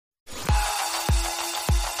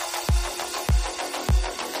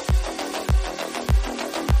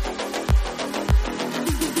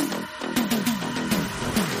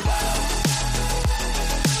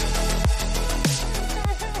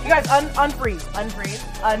Unfreeze.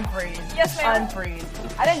 Yes, ma'am.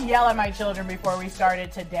 Unfreeze. I didn't yell at my children before we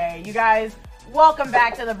started today. You guys, welcome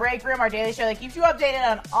back to the Breakroom, our daily show that keeps you updated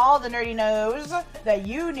on all the nerdy news that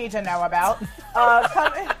you need to know about.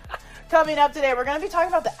 Coming up today, we're going to be talking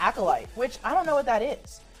about The Acolyte, which I don't know what that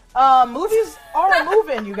is. Movies are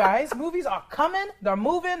moving, you guys. Movies are coming. They're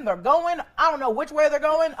moving. They're going. I don't know which way they're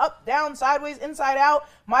going. Up, down, sideways, inside out.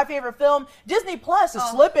 My favorite film. Disney Plus is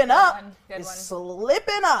slipping up.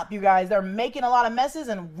 Slipping up, you guys. They're making a lot of messes,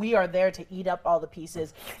 and we are there to eat up all the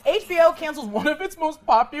pieces. HBO cancels one of its most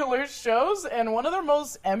popular shows and one of their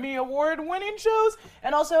most Emmy Award-winning shows.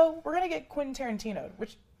 And also, we're going to get Quentin Tarantino,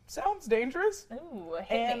 which sounds dangerous. Ooh,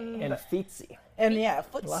 and feetsy. And yeah,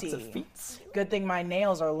 footsie. Lots of feet. Good thing my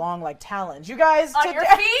nails are long like talons. You guys, on your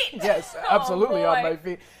feet? Yes, absolutely on my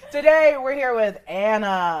feet. Today we're here with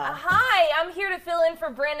Anna. Hi, I'm here to fill in for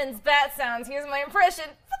Brandon's bat sounds. Here's my impression.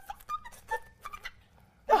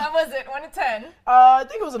 How was it? 1 to 10? I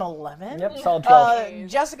think it was an 11. Yep, solid 12.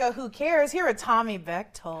 Jessica, who cares? Here at Tommy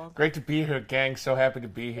Bechtold. Great to be here, gang. So happy to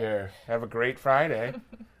be here. Have a great Friday.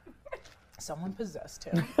 Someone possessed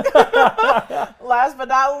him. Last but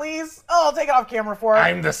not least, take it off camera for us.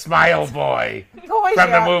 I'm the Smile Boy from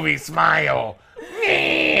the movie Smile.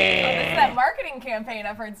 It's that marketing campaign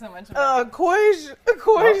I've heard so much about. Koi's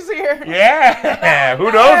here. Yeah, who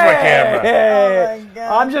knows what camera? Hey. Oh my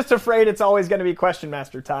God. I'm just afraid it's always going to be Question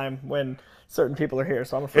Master time when certain people are here,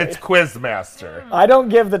 so I'm afraid. It's Quizmaster. I don't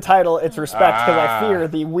give the title its respect because I fear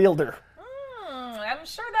the wielder. I'm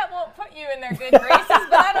sure that won't put you in their good graces,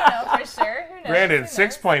 but I don't know for sure. Who knows? Brandon,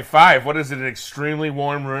 6.5. What is it, an extremely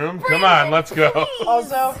warm room? Come on, let's go.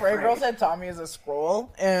 Also, Frey Girl said Tommy is a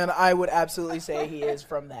scroll, and I would absolutely say he is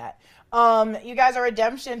from that. You guys, our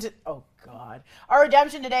redemption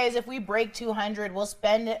today is if we break 200, we'll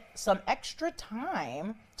spend some extra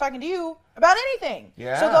time talking to you about anything.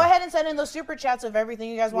 Yeah. So go ahead and send in those super chats of everything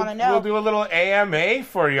you guys want to know. We'll do a little AMA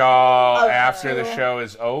for y'all after the show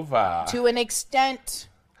is over. To an extent,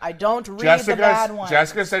 I don't read the bad ones.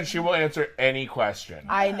 Jessica said she will answer any question.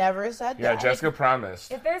 I never said that. Yeah, Jessica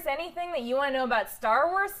promised. If there's anything that you want to know about Star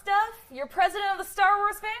Wars stuff, your president of the Star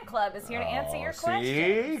Wars fan club is here to answer your questions.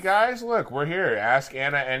 See, guys, look, we're here. Ask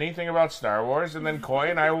Anna anything about Star Wars, and then Koi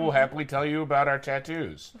and I will happily tell you about our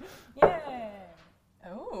tattoos. Yeah.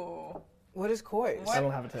 Oh. What is Koi's? I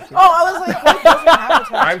don't have a tattoo. I was like, Koi doesn't have a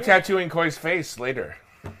tattoo. I'm tattooing Koi's face later.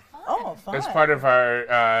 Oh, fun. As part of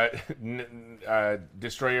our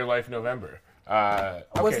Destroy Your Life November. Okay.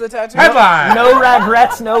 What's the tattoo? Headline! No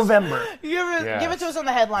regrets, November. Give it to us on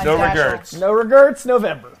the headlines. No Dashiell. regrets. No regrets,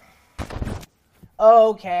 November.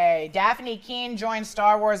 Okay, Daphne Keane joined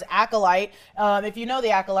Star Wars Acolyte. If you know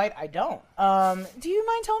the Acolyte, I don't. Do you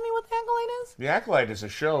mind telling me what the Acolyte is? The Acolyte is a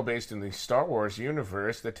show based in the Star Wars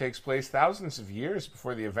universe that takes place thousands of years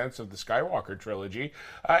before the events of the Skywalker trilogy,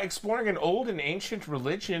 exploring an old and ancient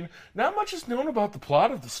religion. Not much is known about the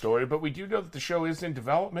plot of the story, but we do know that the show is in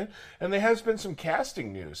development, and there has been some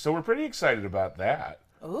casting news, so we're pretty excited about that.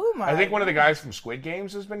 Ooh, I think one of the guys from Squid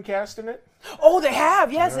Games has been cast in it. Oh, they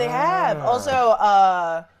have. Yes, they have. Also,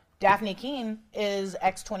 Daphne Keane is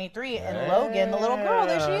X-23, and Logan, the little girl,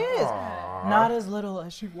 there she is. Aww. Not as little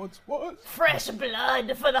as she once was. Fresh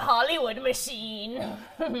blood for the Hollywood machine.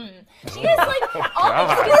 She is like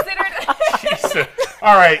almost considered.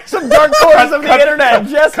 All right. Some dark corners of the internet.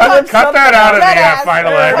 Just Cut that out of the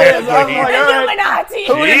final edit, I'm please. like, all right. Illuminati.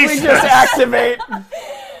 Who did we Jesus. just activate?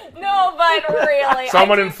 No, but really.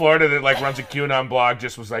 Someone in Florida that runs a QAnon blog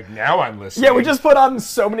just was like, now I'm listening. Yeah, we just put on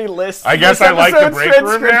so many lists. I guess This I like the episode's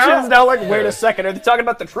Breakroom transcriptions. now. Like, wait a second, are they talking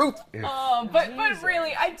about the truth? But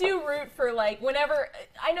really, I do root for whenever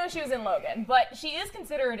I know she was in Logan, but she is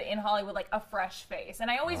considered in Hollywood like a fresh face,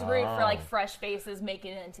 and I always root for fresh faces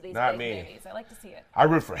making it into these Not big me. movies. I like to see it. I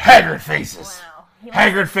root for haggard faces. Wow.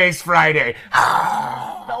 Haggard Face Friday.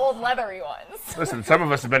 The old leathery ones. Listen, some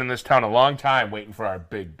of us have been in this town a long time waiting for our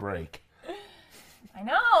big break. I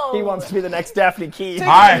know. He wants to be the next Daphne Keane.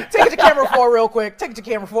 Hi. Take it to camera 4 real quick. Quick to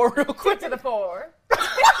the fore.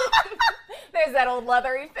 There's that old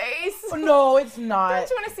leathery face. No, it's not. Don't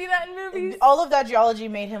you want to see that in movies? All of that geology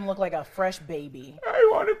made him look like a fresh baby. I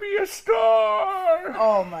want to be a star.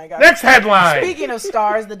 Oh my God. Next headline. Speaking of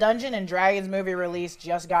stars, the Dungeons and Dragons movie release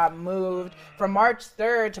just got moved from March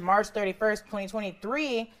 3rd to March 31st,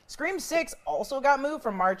 2023. Scream 6 also got moved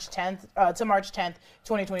from March 10th to March 10th,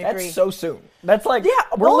 2023. That's so soon. That's like,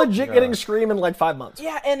 we're legit getting Scream in like 5 months.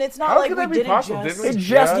 Yeah, and it's not How like could we that be didn't possible? just... Didn't we They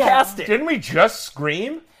just cast it. Didn't we just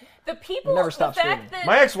Scream? The people, Never stop the fact screaming. that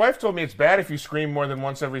My ex-wife told me it's bad if you scream more than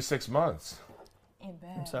once every 6 months.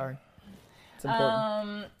 I'm sorry. It's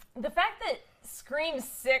important. the fact that Scream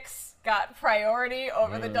 6 got priority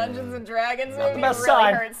over the Dungeons and Dragons movie best really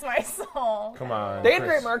side. hurts my soul. Come on. They had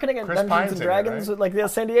great marketing at Chris Dungeons Pine's and in it, Dragons, right? like the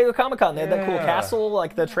San Diego Comic-Con. They had that cool Yeah. castle,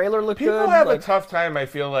 like the trailer looked People good. have like, a tough time, I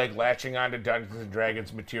feel like, latching on to Dungeons and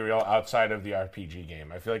Dragons material outside of the RPG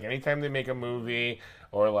game. I feel like anytime they make a movie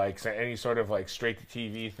or like any sort of like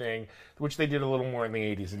straight-to-TV thing, which they did a little more in the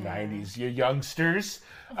 80s and 90s, you youngsters,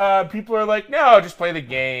 people are like, no, just play the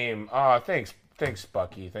game. Oh, thanks,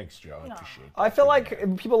 Bucky. Thanks, Joe. I appreciate that. I feel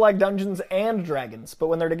like people like Dungeons and Dragons, but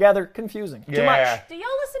when they're together, confusing. Too much. Yeah. Do y'all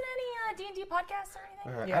listen to any D&D podcasts or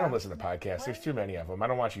anything? I don't listen to podcasts. There's too many of them. I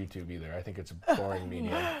don't watch YouTube either. I think it's a boring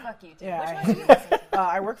medium. Fuck you, too. Yeah, Which one do you listen to?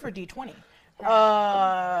 I work for D20.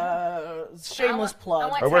 Shameless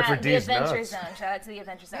plug. I work for The D's Adventure Nuts. Zone. Shout out to the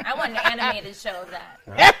Adventure Zone. I want an animated show of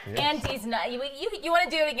that. And D's Nuts. You want to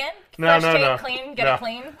do it again? No, Fresh no, take, no. Clean, get No, it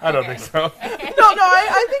clean? I don't Okay. think so. No,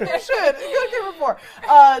 I think you should. Good game before.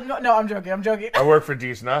 No, I'm joking. I work for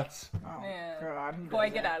D's Nuts. Yeah. God. Boy,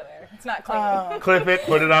 get out of there. It's not clean. Clip it,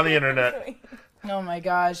 put it on the internet. Oh my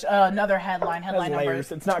gosh. Another headline. Has Headline number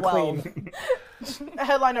layers. It's not 12. clean.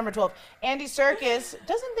 Headline number 12. Andy Serkis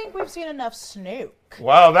doesn't think we've seen enough Snoop.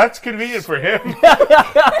 Wow, that's convenient for him.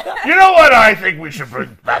 You know what I think we should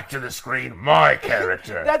bring back to the screen? My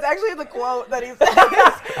character. That's actually the quote that he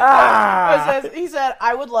says. He said,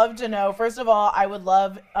 "I would love to know. First of all, I would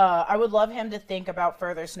love him to think about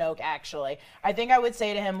further Snoke. Actually, I think I would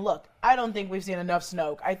say to him, look, I don't think we've seen enough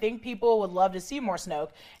Snoke. I think people would love to see more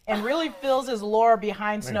Snoke, and really fills his lore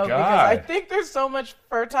behind Snoke because I God. think there's so much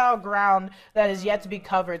fertile ground that is yet to be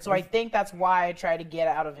covered. So I think that's why I try to get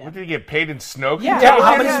out of What him." did he get paid in Snoke? Yeah, Yeah,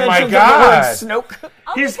 how many Oh mentions my of the word God. Snoke?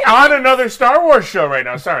 He's on another Star Wars show right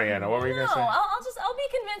now. Sorry, Anna. What were you No, going to say? I'll be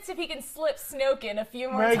convinced if he can slip Snoke in a few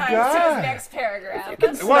more My times to God. his next paragraph.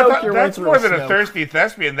 Well, Snoke your way that's through more a than a Snoke. thirsty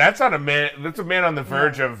thespian. That's on a man. That's a man on the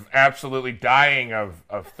verge of absolutely dying of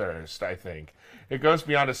thirst. I think it goes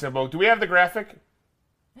beyond a symbol. Do we have the graphic?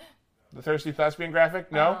 The thirsty thespian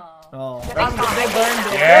graphic? No. Oh. They burned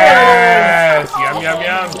it. Yes. Yum yum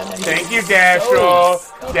yum. Thank you, Dashel.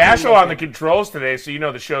 Dashel on the controls today, so you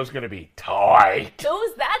know the show's gonna be tight.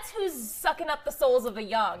 That's who's sucking up the souls of the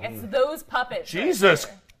young. It's those puppets. right Jesus.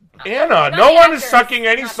 there. Anna, Not no the one is actors. sucking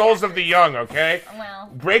any Not the souls of the young, okay? Well,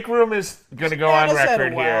 Breakroom is going to go on Anna said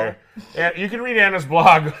record wow. here. And you can read Anna's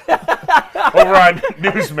blog over on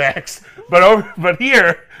Newsmax, but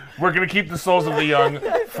here we're going to keep the souls of the young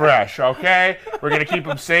fresh, okay? We're going to keep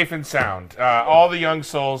them safe and sound. All the young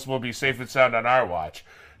souls will be safe and sound on our watch.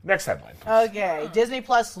 Next headline. Okay, Disney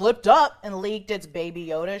Plus slipped up and leaked its Baby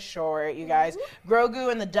Yoda short, you guys.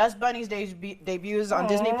 Grogu and the Dust Bunnies debuts on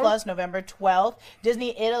Disney Plus November 12th.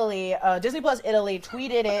 Disney Plus Italy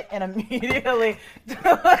tweeted it and immediately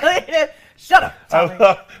deleted. Shut up, Tommy.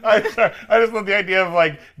 I just love the idea of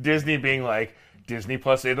like Disney being like, Disney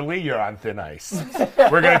Plus Italy, you're on thin ice.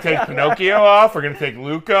 We're going to take Pinocchio off. We're going to take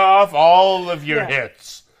Luca off. All of your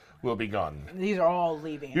hits will be gone. These are all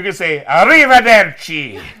leaving. You can say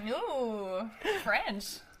Arrivederci. ooh,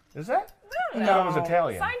 French. Is that? No. That was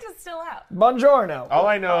Italian. Scientists still out. Buongiorno. All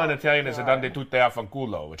I know in Italian is "Donde tutte a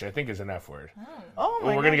fanculo," which I think is an F word. Oh my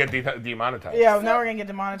We're God. going to get demonetized. Yeah, now we're gonna get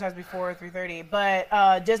demonetized before 3:30.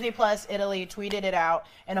 But Disney Plus Italy tweeted it out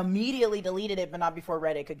and immediately deleted it, but not before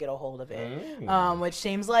Reddit could get a hold of it. Which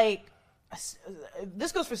seems like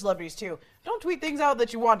this goes for celebrities too. Don't tweet things out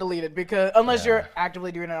that you want deleted because unless you're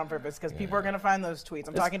actively doing it on purpose, because people are gonna find those tweets.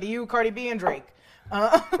 I'm talking to you, Cardi B and Drake.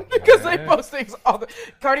 Because they post things all the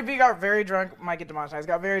Cardi B got very drunk, might get demonetized,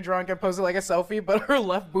 got very drunk and posted like a selfie, but her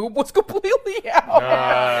left boob was completely out.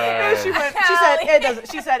 And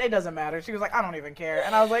she said it doesn't matter. She was like, I don't even care.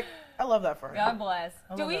 And I was like, I love that for her. God bless.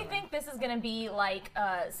 Do love we that, think this is going to be like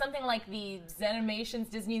something like the Zenimations,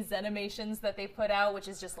 Disney Zenimations that they put out, which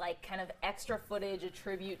is just like kind of extra footage, a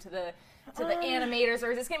tribute to the animators,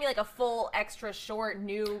 or is this going to be like a full extra short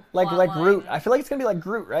new Like plot Groot. line? I feel like it's gonna be like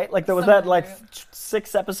Groot, right? Like there was Something that like Groot.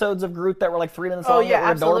 6 episodes of Groot that were like 3 minutes Oh, long yeah, that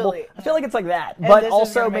were adorable. absolutely. I feel like it's like that. And But this is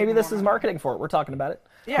also gonna make maybe this more is money. marketing for it. We're talking about it.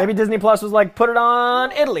 Yeah. Maybe Disney Plus was like, put it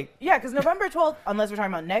on Italy. Yeah, because November 12th, unless we're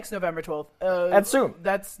talking about next November 12th. That's soon.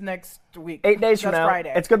 That's next week. 8 days from That's now.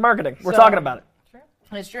 Friday. It's good marketing. We're So- talking about it.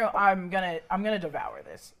 It's true. I'm gonna devour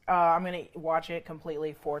this. I'm gonna watch it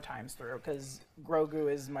completely 4 times through because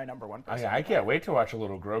Grogu is my number one person. I can't wait to watch a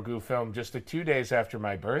little Grogu film just 2 days after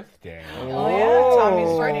my birthday. Oh yeah,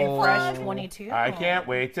 Tommy's turning Oh. fresh 22. I can't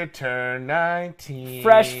wait to turn 19.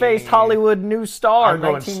 Fresh-faced Hollywood new star, I'm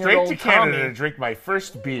going 19-year-old straight to Canada Tommy. to drink my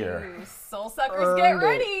first beer. Soul suckers, get Earned it.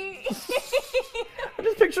 ready. I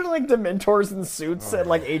just picture picturing like Dementors in suits at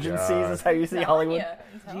like agencies. God. Is how you see Hollywood. Yeah,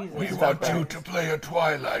 Jesus. We want you to play a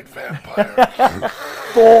Twilight vampire.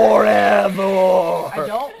 Forever. I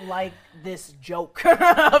don't like this joke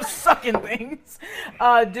of sucking things.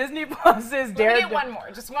 Disney Plus is Let me Daredevil. get one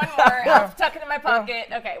more. Just one more. I'll tuck it in my pocket.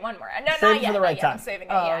 Okay, one more. No, Save it not yet. for the right not yet. I'm time. saving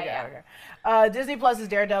it. Oh, yeah, okay, yeah. okay. Disney Plus's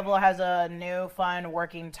Daredevil has a new fun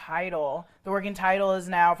working title. The working title is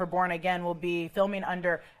now for Born Again will be filming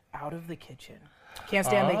under Out of the Kitchen. Can't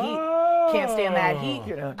stand the heat. Can't stand that heat.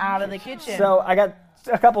 Out of the kitchen. So I got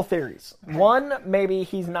a couple theories. One, maybe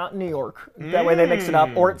he's not in New York. That way they mix it up.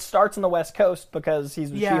 Or it starts on the West Coast because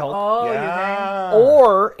he's with yeah. She-Hulk. Oh, you think? Yeah.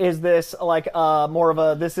 Or is this like more of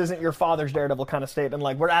a this isn't your father's Daredevil kind of statement?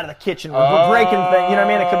 Like, we're out of the kitchen, we're breaking things. You know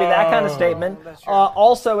what I mean? It could be that kind of statement. That's true.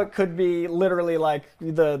 Also, it could be literally like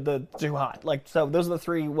the too hot. Like, so those are the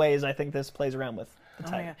three ways I think this plays around with the Oh,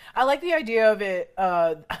 title. yeah. I like the idea of it.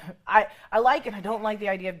 I like and I don't like the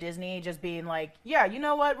idea of Disney just being like, yeah, you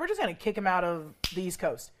know what? We're just gonna kick him out of the East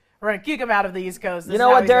Coast. We're gonna kick him out of the East Coast. This You is know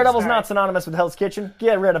how what? he's gonna Daredevil's start. not synonymous with Hell's Kitchen.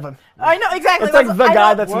 Get rid of him. I know exactly. It's like the I guy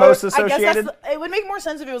know- that's most I guess associated. it would make more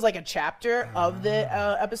sense if it was like a chapter of the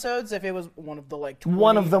episodes. If it was one of the like 20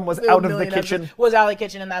 One of them was out of the million kitchen. episodes, was out of the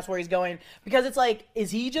kitchen, and that's where he's going. Because it's like,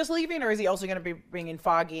 is he just leaving, or is he also going to be bringing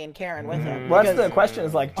Foggy and Karen with him? Well, that's Because- the question.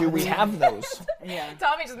 Is like, do we have those? yeah.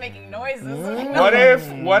 Tommy's just making noises.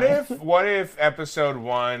 What if episode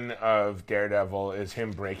 1 of Daredevil is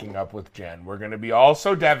him breaking up with Jen? We're gonna be all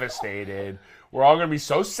so devastated. We're all gonna be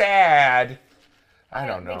so sad. I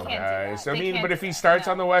don't They know, can't do guys. that. I They mean, can't but if do he that, starts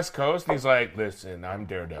no. on the West Coast and he's like, "Listen, I'm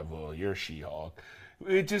Daredevil. You're She-Hulk."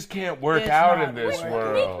 It just can't work It's out not in this working.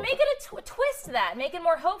 world. Make it a twist that. Make it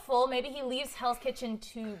more hopeful. Maybe he leaves Hell's Kitchen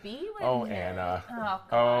to be with Oh, him. Anna. Oh, Oh,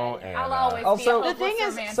 God. Anna. I'll always Also, be a the thing hopeless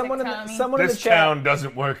is, romantic, Someone in the, Tommy. someone in the This chat. town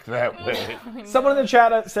doesn't work that way. Someone in the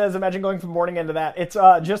chat says, imagine going from Born Again to that. It's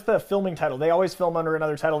just the filming title. They always film under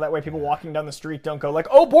another title. That way people walking down the street don't go like,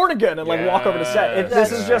 oh, Born Again, and like walk over to set.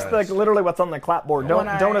 This is just like literally what's on the clapboard.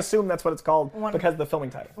 Don't assume that's what it's called because of the filming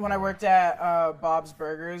title. When I worked at Bob's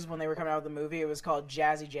Burgers, when they were coming out with the movie, it was called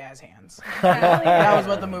Jazzy Jazz Hands. That was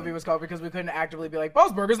what the movie was called because we couldn't actively be like,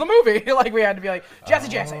 Bob's Burgers, the movie. Like, we had to be like, Jazzy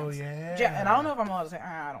Jazz Hands. yeah. And I don't know if I'm allowed to say,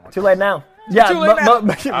 I don't want Too late now. Yeah, Too late now.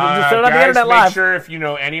 just set it on the Guys, internet make live. sure if you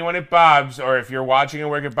know anyone at Bob's, or if you're watching and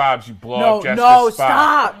work at Bob's, you blow No, up Jessica's no,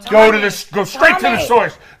 spot. stop. Go to the, go straight to the Tommy.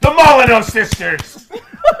 source. The Molyneux sisters.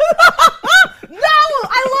 No,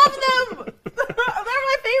 I love them. They're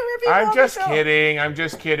my favorite people. I'm on just the show. kidding. I'm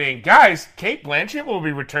just kidding. Guys, Kate Blanchett will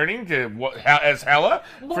be returning to as Hela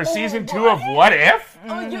for season 2 of What If?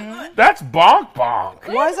 That's bonk bonk.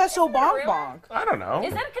 Why is that so Is that a bonk rumor? bonk? I don't know.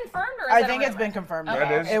 Is that confirmed or is I that think a it's rumor? been confirmed. Okay.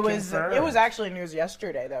 That is It was confirmed. it was actually news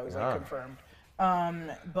yesterday that was like Ah. confirmed.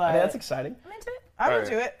 I But mean, that's exciting. I'm into it. I'm Alright.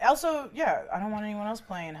 into it. Also, yeah, I don't want anyone else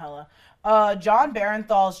playing Hela. John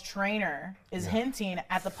Barenthal's trainer is hinting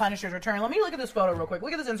at the Punisher's return. Let me look at this photo real quick.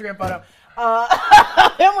 Look at this Instagram photo.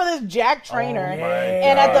 Him with his Jack trainer. Oh my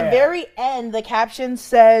And at the God. very end, the caption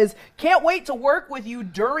says, "Can't wait to work with you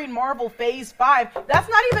during Marvel Phase 5." That's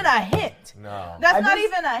not even a hint. No. That's not just-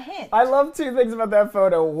 even a hint. I love two things about that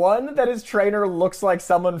photo. One, that his trainer looks like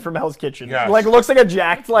someone from Hell's Kitchen. Yes. Like, looks like a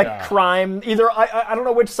jacked, like, Yeah. crime. Either, I don't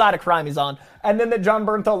know which side of crime he's on. And then that John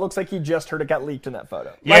Bernthal looks like he just heard it got leaked in that photo.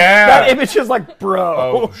 Like, Yeah. that image is like, bro.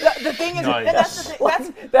 Oh, The thing is, Nice. and that's the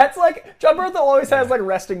thing. That's like, John Bernthal always has, like,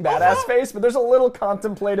 resting badass face, but there's a little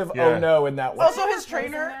contemplative, Yeah. oh no, in that one. Also, his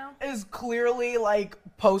trainer is clearly like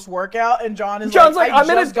post-workout, and John's John's like, like, I'm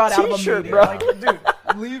in a just got out of a t-shirt, meeting. bro. Like, dude,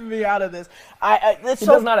 leave me out of this. It's He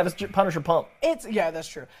so does not have his Punisher pump. It's that's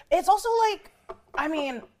true. It's also like, I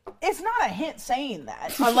mean, it's not a hint saying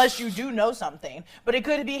that unless you do know something. But it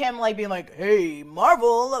could be him like being like, "Hey,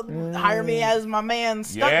 Marvel, hire me as my man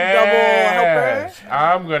stunt double yes. helper."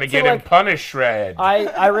 I'm going to get him like, punished shred.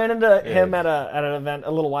 I ran into him at an event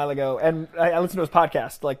a little while ago, and I listened to his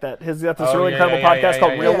podcast like that. He's got this Oh, really yeah, incredible yeah, podcast yeah,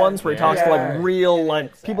 called yeah, Real yeah. Ones, where he talks to Yeah. like real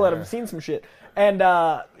like people that have seen some shit. And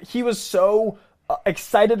he was so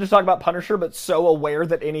excited to talk about Punisher, but so aware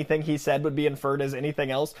that anything he said would be inferred as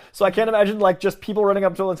anything else. So I can't imagine like just people running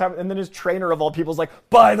up to him all the time, and then his trainer of all people is like,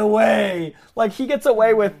 "By the way," like he gets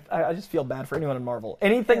away with. I just feel bad for anyone in Marvel.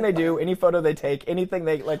 Anything they do, any photo they take, anything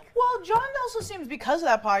they like. Well, John also seems, because of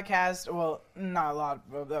that podcast, well, not a lot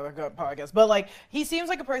of good podcasts, but like he seems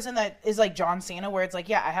like a person that is like John Cena, where it's like,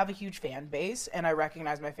 yeah, I have a huge fan base and I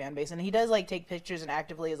recognize my fan base, and he does like take pictures and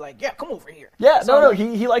actively is like, yeah, come over here. Yeah, So, no, like,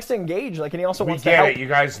 he likes to engage, like, and he also We wants to get help. it. You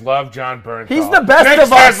guys love John Bernthal. He's the best Next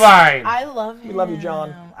of us. headline. I love him. We love you,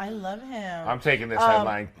 John. I love him. I'm taking this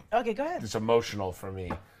headline. Okay, go ahead. It's emotional for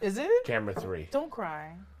me. Is it? Camera 3. Don't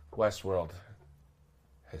cry. Westworld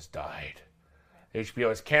has died. HBO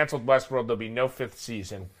has canceled Westworld. There'll be no 5th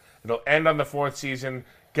season. It'll end on the 4th season.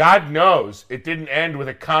 God knows it didn't end with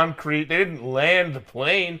a concrete. They didn't land the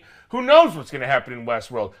plane. Who knows what's going to happen in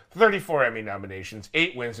Westworld? 34 Emmy nominations,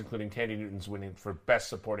 8 wins, including Tandy Newton's winning for Best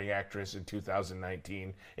Supporting Actress in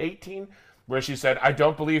 2019-18, where she said, "I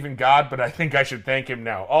don't believe in God, but I think I should thank him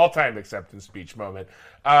now." All-time acceptance speech moment.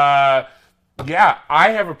 Yeah,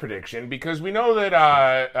 I have a prediction because we know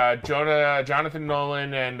that Jonathan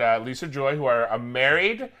Nolan and Lisa Joy, who are a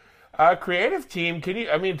married creative team,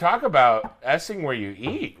 talk about S-ing where you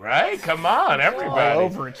eat, right? Come on,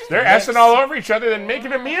 everybody. They're S-ing all over each other and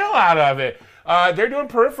making a meal out of it. They're doing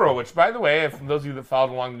Peripheral, which, by the way, if those of you that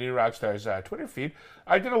followed along the New Rockstars Twitter feed,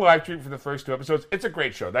 I did a live tweet for the first 2 episodes. It's a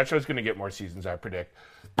great show. That show's going to get more seasons, I predict.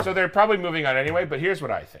 So they're probably moving on anyway, but here's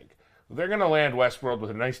what I think. They're going to land Westworld with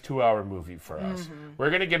a nice 2-hour movie for us. We're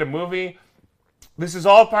going to get a movie. This is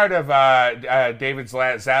all part of David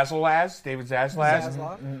Zaslav.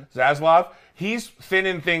 He's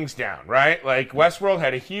thinning things down, right? Like, Westworld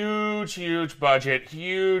had a huge budget,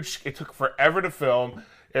 it took forever to film.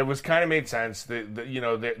 It was kind of made sense.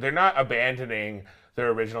 They're not abandoning their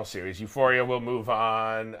original series. Euphoria will move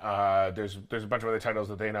on. There's a bunch of other titles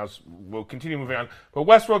that they announced will continue moving on. But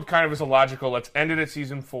Westworld kind of is a logical, let's end it at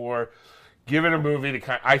season 4. Give it a movie to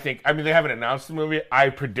they haven't announced the movie. I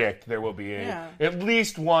predict there will be at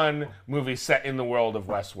least one movie set in the world of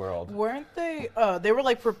Westworld. Weren't they? They were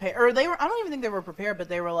like prepared, or they were. I don't even think they were prepared, but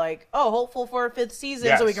they were like, hopeful for a 5th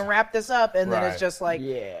season, so we can wrap this up. And then it's just like,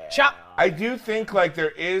 chop. I do think like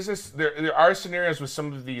there are scenarios with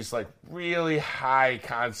some of these like really high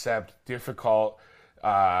concept, difficult,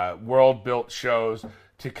 world built shows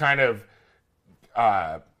to kind of.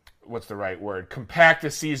 What's the right word? Compact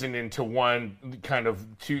a season into one kind of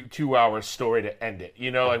two-hour story to end it.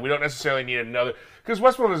 We don't necessarily need another, because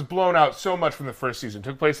Westworld has blown out so much from the first season. It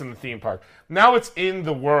took place in the theme park. Now it's in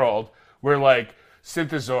the world where like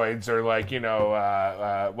synthezoids or like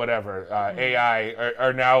AI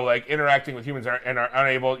are now like interacting with humans and are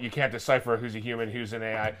unable. You can't decipher who's a human, who's an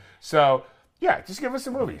AI. So yeah, just give us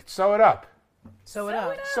a movie. Sew it up. Sew it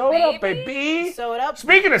up. Sew it up, baby. Sew it up.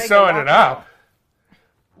 Speaking of sewing it up.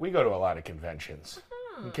 We go to a lot of conventions,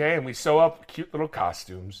 okay? And we sew up cute little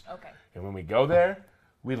costumes. Okay. And when we go there,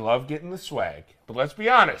 we love getting the swag. But let's be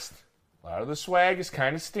honest, a lot of the swag is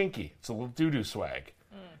kind of stinky. It's a little doo-doo swag.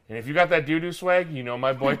 And if you got that doo-doo swag, you know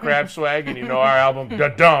my boy Crab swag, and you know our album, The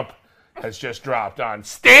Dump, has just dropped on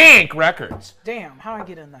Stink Records. Damn, how do I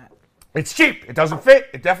get in that? It's cheap. It doesn't fit.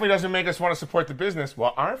 It definitely doesn't make us want to support the business.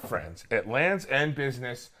 Well, our friends at Land's End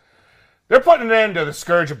Business, they're putting an end to the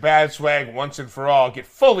scourge of bad swag once and for all. Get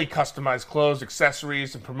fully customized clothes,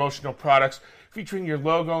 accessories, and promotional products featuring your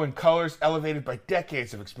logo and colors elevated by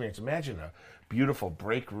decades of experience. Imagine a beautiful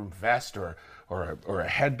Breakroom vest or a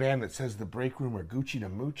headband that says the Breakroom or Gucci to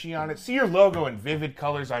Moochie on it. See your logo in vivid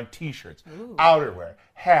colors on t-shirts, outerwear,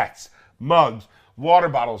 hats, mugs, water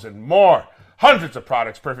bottles, and more. Hundreds of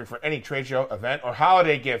products perfect for any trade show, event, or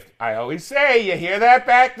holiday gift. I always say, you hear that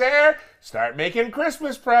back there? Start making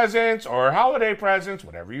Christmas presents or holiday presents,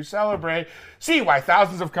 whatever you celebrate. See why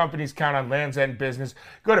thousands of companies count on Land's End Business.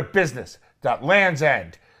 Go to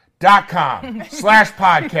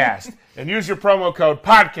business.landsend.com/podcast and use your promo code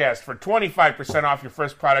podcast for 25% off your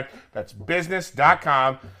first product. That's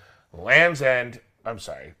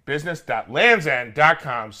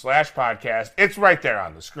business.landsend.com/podcast. It's right there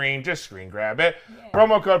on the screen. Just screen grab it. Yeah.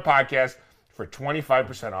 Promo code podcast for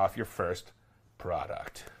 25% off your first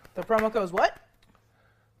product. The promo code is what?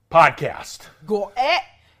 Podcast. Go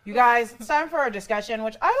You guys, it's time for our discussion,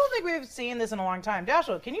 which I don't think we've seen this in a long time.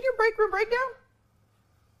 Dashwood, can you do Breakroom Breakdown?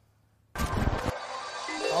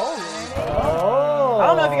 Oh. I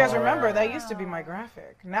don't know if you guys remember, that used to be my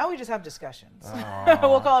graphic. Now we just have discussions.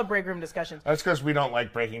 We'll call it Breakroom Discussions. That's because we don't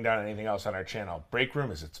like breaking down anything else on our channel.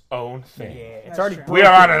 Breakroom is its own thing. Yeah, it's already broken. We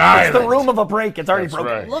are on an island. It's the room of a break. It's already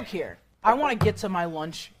broken. Right. Look here. I want to get to my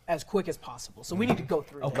lunch as quick as possible, so we need to go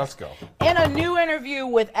through this. Let's go. In a new interview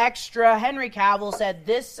with Extra, Henry Cavill said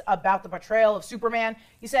this about the portrayal of Superman.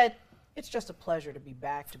 He said, "It's just a pleasure to be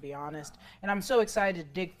back, to be honest. And I'm so excited to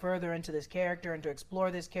dig further into this character and to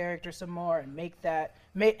explore this character some more and make that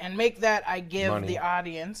I give money. The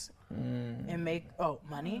audience and make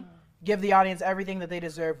money? Give the audience everything that they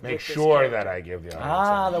deserve. Make sure that I give the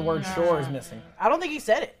audience. The word "sure" is missing. I don't think he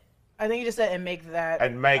said it. I think he just said, and make that.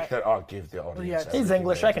 And make that, I'll give the audience. Yeah. He's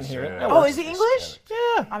English, I can hear it. Oh, is he English?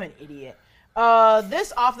 Yeah. I'm an idiot.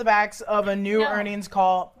 This off the backs of a new earnings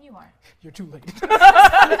call. You are. You're too late.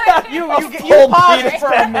 you paused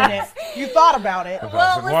for a minute. You thought about it.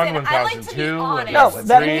 Well, 1001, listen, I like to be 1002, honest. No,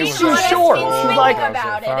 that 1003, means she's Honest sure. in She's thinking like,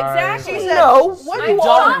 about it. Exactly. She said, no, what you you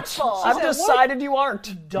aren't. thoughtful. I've She said, decided you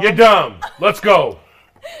aren't. You're dumb. Let's go.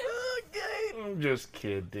 I'm just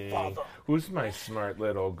kidding. Who's my smart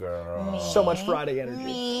little girl? So much Friday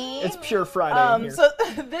energy. It's pure Friday in here. So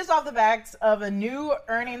this off the backs of a new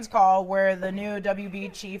earnings call where the new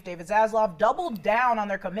WB chief, David Zaslav, doubled down on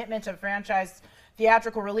their commitment to franchise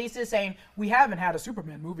theatrical releases, saying, we haven't had a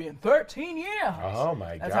Superman movie in 13 years. Oh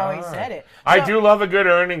my god. That's how he said it. I So- do love a good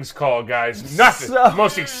earnings call, guys. Nothing. So-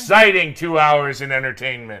 Most exciting 2 hours in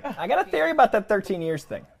entertainment. I got a theory about that 13 years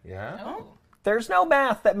thing. Yeah? There's no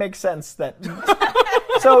math that makes sense that.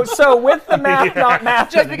 so with the math, not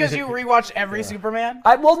math. Just because you rewatched every Superman?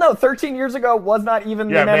 Well, no, 13 years ago was not even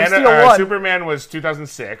Yeah, the Man of Steel 1. Superman was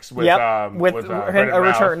 2006 with, with Brendan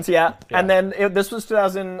Routh. Returns, yeah. And then this was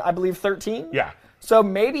 2000, I believe, 13. Yeah. So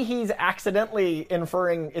maybe he's accidentally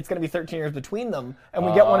inferring it's going to be 13 years between them, and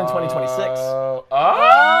we get one in 2026.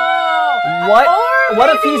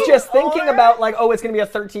 What if he's just thinking about, like, oh, it's going to be a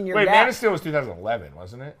 13-year Wait, gap? Man of Steel was 2011,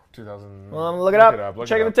 wasn't it? 2000. Well, I'm look it up.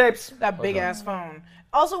 Checking the tapes. That big ass phone.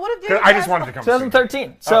 Also, what if David I just wanted to come.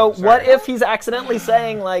 2013. So Oh, sorry. what if he's accidentally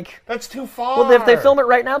saying, like, That's too far. well, if they film it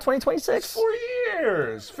right now, 2026? 4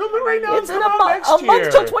 years. Film it right now. It's in come a out month next till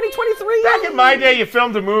year. 2023. Back in my day, you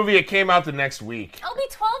filmed a movie, it came out the next week. I'll be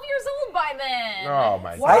 12 years old by then. Oh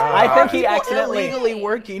my Why god. I think he people accidentally- illegally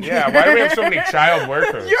working Yeah, here? why do we have so many child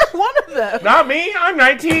workers? You're one of them. Not me. I'm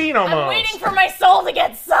 19 almost. I'm waiting for my soul to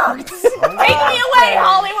get sucked. Take me away,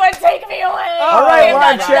 Hollywood. Take me away. All right, And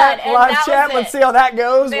live that's chat. that, and Live that chat. was Let's it. see how that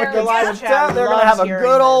goes There with the we live go. chat. They're gonna Loves have a hearing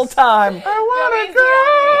good old this. time. I wanna Joey's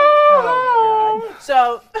go.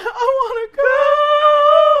 So, I want to go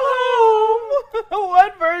home.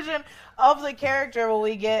 What version of the character will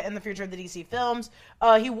we get in the future of the DC films?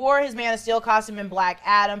 He wore his Man of Steel costume in Black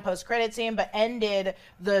Adam post-credit scene, but ended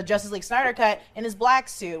the Justice League Snyder Cut in his black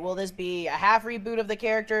suit. Will this be a half reboot of the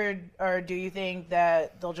character, or do you think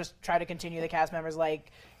that they'll just try to continue the cast members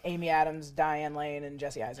like Amy Adams, Diane Lane, and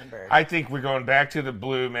Jesse Eisenberg? I think we're going back to the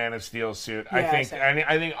blue Man of Steel suit. Yeah,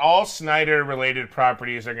 I think all Snyder-related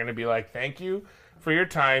properties are going to be like, thank you for your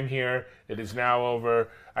time here. It is now over.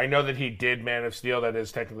 I know that he did Man of Steel. That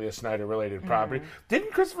is technically a Snyder-related property.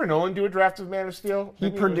 Didn't Christopher Nolan do a draft of Man of Steel? He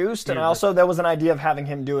Didn't produced, and Yeah. also there was an idea of having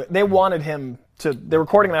him do it. They wanted him to. They were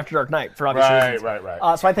recording him after Dark Knight for obvious reasons.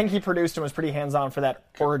 Right. So I think he produced and was pretty hands-on for that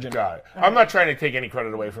origin. Got it. I'm not trying to take any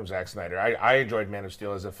credit away from Zack Snyder. I enjoyed Man of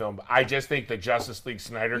Steel as a film. But I just think the Justice League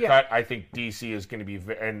Snyder cut, I think DC is going to be,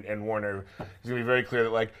 and Warner is going to be very clear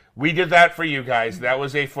that, like, we did that for you guys. That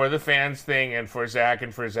was a for the fans thing, and for Zack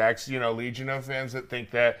and for Zack's, legion of fans that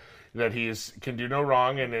think that he can do no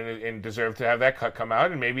wrong and deserve to have that cut come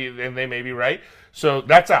out, and they may be right. So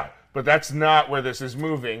that's out. But that's not where this is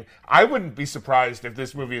moving. I wouldn't be surprised if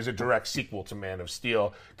this movie is a direct sequel to Man of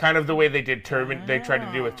Steel, kind of the way they did they tried to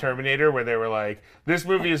do with Terminator, where they were like, this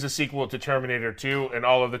movie is a sequel to Terminator 2 and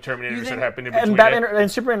all of the Terminators that happened in between. And Batman and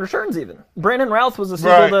Superman Returns even. Brandon Routh was a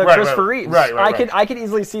sequel to Christopher Reeves. Right. I could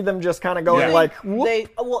easily see them just kind of going like,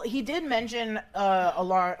 whoop. He did mention a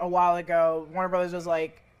while ago, Warner Brothers was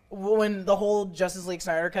like, when the whole Justice League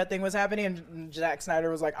Snyder Cut thing was happening, and Zack Snyder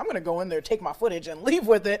was like, I'm going to go in there, take my footage, and leave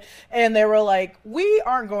with it. And they were like, we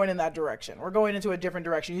aren't going in that direction. We're going into a different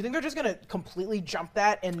direction. You think they're just going to completely jump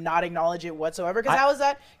that and not acknowledge it whatsoever? Because how is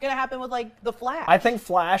that going to happen with, like, The Flash? I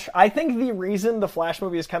think the reason the Flash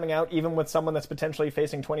movie is coming out, even with someone that's potentially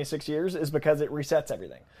facing 26 years, is because it resets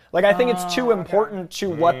everything. Like, I think it's too important to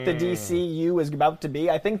what the DCU is about to be.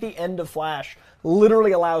 I think the end of Flash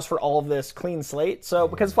literally allows for all of this clean slate. So,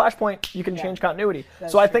 because Flashpoint, you can change continuity.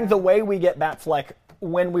 So I think the way we get Batfleck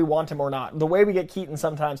when we want him or not, the way we get Keaton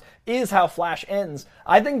sometimes, is how Flash ends.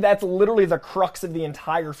 I think that's literally the crux of the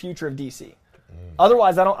entire future of DC.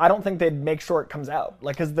 Otherwise, I don't think they'd make sure it comes out,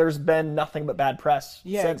 like, because there's been nothing but bad press.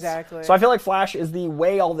 Yeah, since. exactly. So I feel like Flash is the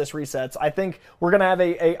way all this resets. I think we're gonna have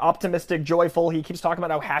a optimistic, joyful. He keeps talking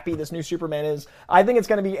about how happy this new Superman is. I think it's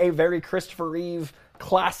gonna be a very Christopher Reeve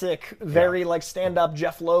classic, very like stand-up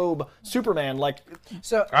Jeff Loeb Superman. Like,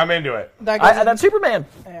 so I'm into it. that's Superman.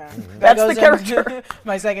 Yeah. That's That the goes into character.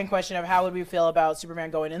 My second question of how would we feel about Superman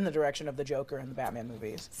going in the direction of the Joker in the Batman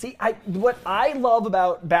movies? See, what I love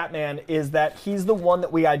about Batman is that he's the one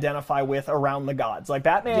that we identify with around the gods. Like,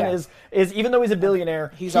 Batman is even though he's a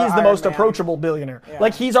billionaire, he's the our most Iron Man. approachable billionaire. Yeah.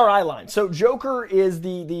 Like, he's our eye line. So Joker is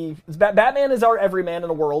Batman is our everyman in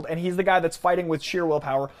the world, and he's the guy that's fighting with sheer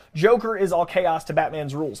willpower. Joker is all chaos to Batman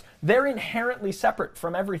Batman's rules. They're inherently separate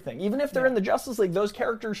from everything. Even if they're in the Justice League, those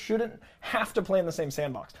characters shouldn't have to play in the same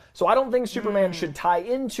sandbox. So I don't think Superman should tie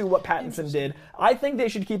into what Pattinson did. I think they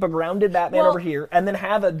should keep a grounded Batman over here and then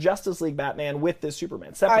have a Justice League Batman with this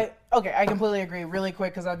Superman. Separate. I completely agree. Really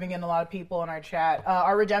quick, because I've been getting a lot of people in our chat.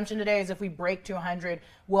 Our redemption today is if we break to 100,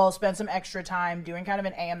 we'll spend some extra time doing kind of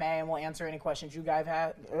an AMA, and we'll answer any questions you guys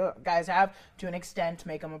have to an extent to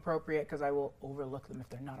make them appropriate, because I will overlook them if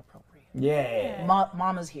they're not appropriate. Yeah.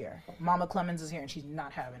 Mama's here. Mama Clemens is here, and she's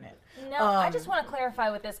not having it. No, I just want to clarify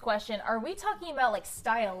with this question. Are we talking about, like,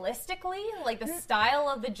 stylistically? Like, the style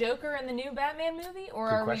of the Joker in the new Batman movie? Or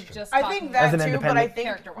are we just talking I think that As an too, but I independent- think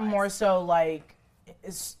character-wise? more so, like,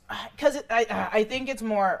 because I think it's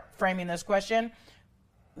more framing this question.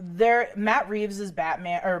 Matt Reeves is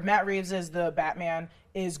Batman, or Matt Reeves is the Batman,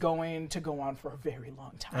 is going to go on for a very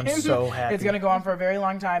long time. I'm so happy. It's going to go on for a very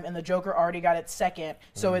long time, and the Joker already got its second.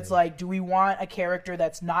 So it's like, do we want a character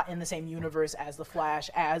that's not in the same universe as the Flash,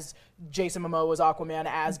 as Jason Momoa's Aquaman,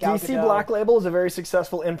 as Gal DC Gadot? Black Label is a very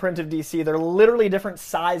successful imprint of DC. They're literally different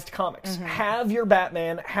sized comics. Have your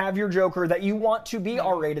Batman, have your Joker that you want to be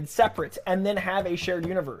R-rated separate, and then have a shared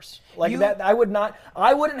universe. Like that, I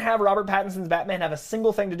wouldn't have Robert Pattinson's Batman have a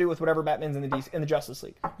single thing to do with whatever Batman's in the Justice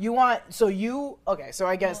League. So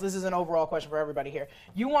I guess this is an overall question for everybody here.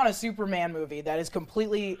 You want a Superman movie that is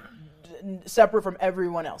completely separate from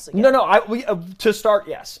everyone else again. No. To start,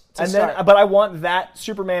 yes, start. but I want that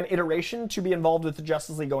Superman iteration to be involved with the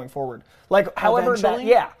Justice League going forward. Like, however,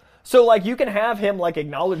 Eventually? So, like, you can have him, like,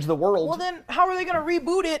 acknowledge the world. Well, then how are they going to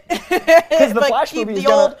reboot it? Because the Flash keep movie is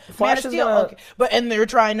the old gonna... Flash Man of is Steel. gonna... Okay. And they're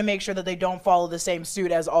trying to make sure that they don't follow the same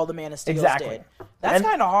suit as all the Man of Steel did. That's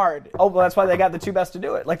kind of hard. Oh, well, that's why they got the two best to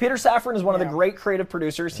do it. Like, Peter Safran is one of the great creative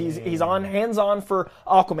producers. He's hands-on for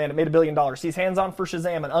Aquaman. It made $1 billion. He's hands-on for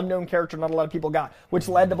Shazam, an unknown character not a lot of people got, which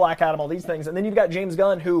led to Black Adam, all these things. And then you've got James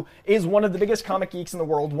Gunn, who is one of the biggest comic geeks in the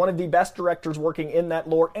world, one of the best directors working in that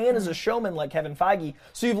lore, and is a showman like Kevin Feige.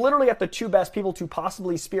 So you've literally got the two best people to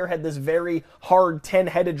possibly spearhead this very hard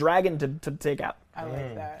 10-headed dragon to take out. I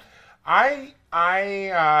like that.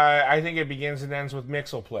 I think it begins and ends with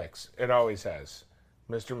Mixelplex. It always has.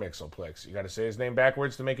 Mr. Mixelplex. You got to say his name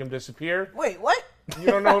backwards to make him disappear. Wait, what? You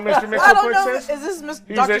don't know who Mr. Mixelplex I don't know. is? Is this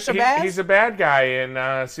Dr. Shabazz? He's a bad guy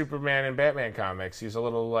in Superman and Batman comics. He's a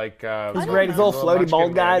little like... He's great. He's a little floaty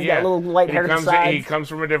bald guy. He's got a little light hair to the sides. He comes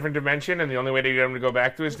from a different dimension, and the only way to get him to go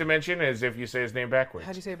back to his dimension is if you say his name backwards.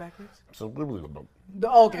 How'd you say it backwards? So,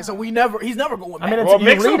 Okay, so he's never going back. I mean, Well, you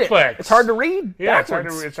read it. Mixelplex. It's hard to read yeah,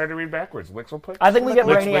 backwards. it's hard to read backwards. Mixelplex? I think we get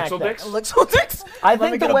Brainiac. Mixeldix? I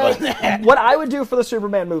think the way what I would do for the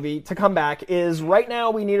Superman movie to come back is right now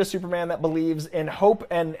we need a Superman that believes in hope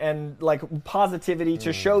and like positivity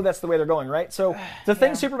to show that's the way they're going, right? So the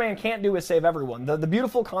thing Superman can't do is save everyone. The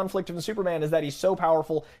beautiful conflict of the Superman is that he's so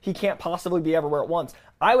powerful he can't possibly be everywhere at once.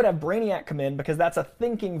 I would have Brainiac come in because that's a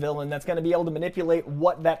thinking villain that's going to be able to manipulate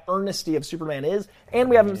what that earnesty of Superman is,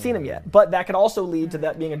 and we haven't seen him yet. But that could also lead to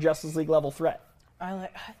that being a Justice League level threat. And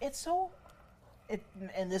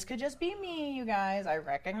this could just be me, you guys. I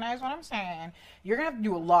recognize what I'm saying. You're gonna have to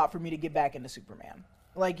do a lot for me to get back into Superman.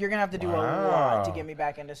 Like, you're gonna have to do a lot to get me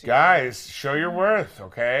back into Superman. Guys, show your worth,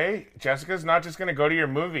 okay? Jessica's not just going to go to your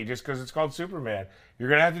movie just because it's called Superman. You're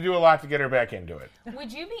going to have to do a lot to get her back into it.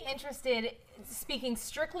 Would you be interested, speaking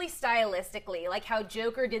strictly stylistically, like how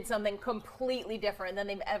Joker did something completely different than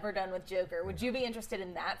they've ever done with Joker? Would you be interested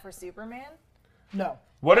in that for Superman? No.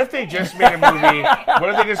 What if they just made a movie? What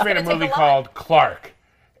if they just made a movie called Clark,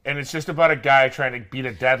 and it's just about a guy trying to beat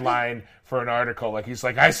a deadline for an article? Like, he's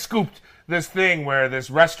like, I scooped this thing where this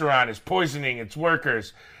restaurant is poisoning its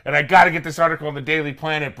workers, and I got to get this article in the Daily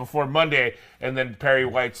Planet before Monday. And then Perry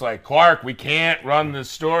White's like, Clark, we can't run this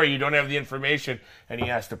story. You don't have the information, and he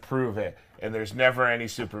has to prove it. And there's never any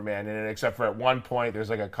Superman in it, except for at one point there's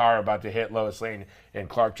like a car about to hit Lois Lane, and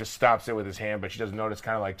Clark just stops it with his hand, but she doesn't notice,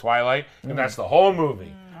 kind of like Twilight. And that's the whole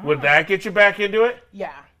movie. Would that get you back into it?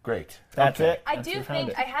 Yeah. Great. That's it. I do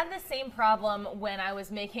think I had the same problem when I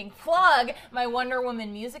was making my Wonder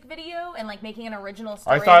Woman music video and like making an original storyline.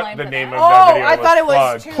 I thought the for name that. of that video I thought it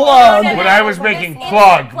was Plug. No, When I was no, making it's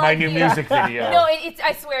Plug, Plug my new here. music video. No,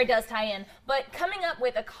 I swear it does tie in. But coming up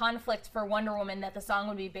with a conflict for Wonder Woman that the song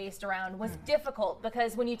would be based around was difficult,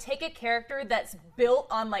 because when you take a character that's built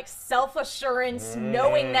on like self-assurance,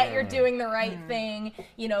 knowing that you're doing the right thing,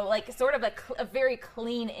 you know, like sort of a very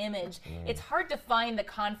clean image, it's hard to find the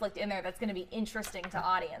conflict in there that's going to be interesting to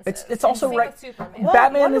audiences. It's also same right. with Superman.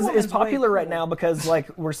 Batman Wonder is Woman's popular way right now because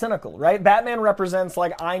like we're cynical, right? Batman represents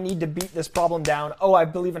like, I need to beat this problem down. Oh, I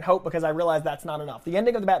believe in hope because I realize that's not enough. The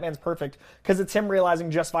ending of the Batman's perfect because it's him realizing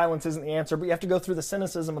just violence isn't the answer, but you have to go through the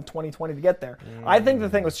cynicism of 2020 to get there. I think the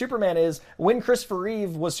thing with Superman is when Christopher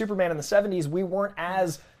Reeve was Superman in the 70s, we weren't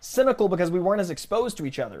as cynical because we weren't as exposed to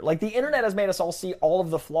each other. Like, the internet has made us all see all of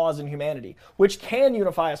the flaws in humanity, which can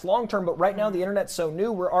unify us long term, but right now the internet's so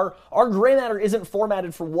new where our gray matter isn't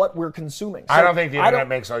formatted for what we're consuming. So I don't think the internet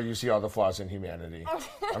makes you see all the flaws in humanity.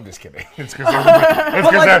 I'm just kidding. It's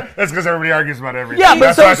because everybody argues about everything. Yeah,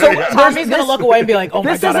 but so Tommy's going to look away and be like, oh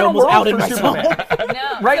my God, I almost outed myself.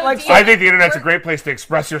 No. Right, So like, do you I think the internet's a great place to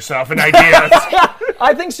express yourself and ideas.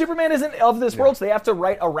 I think Superman isn't of this world, so they have to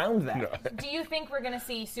write around that. Do you think we're going to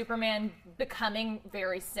see Superman becoming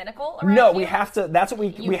very cynical around No, we humans? have to. That's what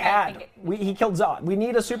we had. He killed Zod. We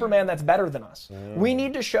need a Superman that's better than us. We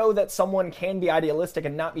need to show that someone can be idealistic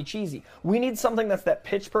and not be cheesy. We need something that's that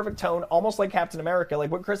pitch perfect tone, almost like Captain America, like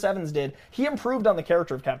what Chris Evans did. He improved on the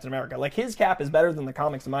character of Captain America. Like, his Cap is better than the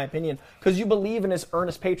comics, in my opinion, because you believe in his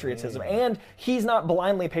earnest patriotism, and he's not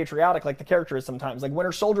blindly patriotic like the character is sometimes. Like,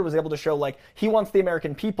 Winter Soldier was able to show, like, he wants the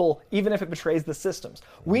American people, even if it betrays the systems.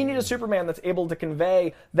 We need a Superman that's able to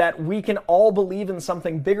convey that we can all believe in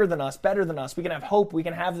something bigger than us, better than us. We can have hope. We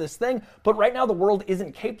can have this thing. But right now, the world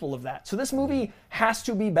isn't capable of that. So this movie has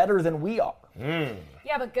to be better than we are.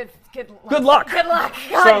 Yeah, but good luck. Good luck. Good luck.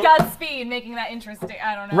 Godspeed making that interesting.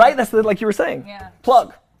 I don't know. Right? That's like you were saying. Yeah.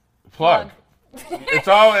 Plug. It's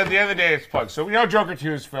all, at the end of the day, it's plugged. So we know Joker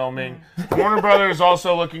 2 is filming. Warner Brothers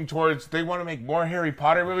also looking towards, they want to make more Harry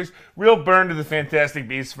Potter movies. Real burn to the Fantastic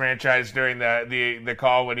Beasts franchise during the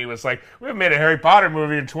call when he was like, we haven't made a Harry Potter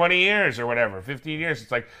movie in 20 years or whatever, 15 years.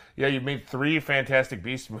 It's like, yeah, you've made 3 Fantastic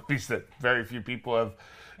Beasts movies that very few people have,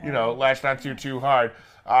 latched onto too hard.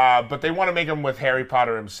 But they want to make them with Harry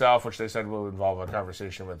Potter himself, which they said will involve a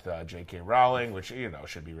conversation with J.K. Rowling, which,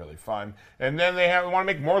 should be really fun. And then they want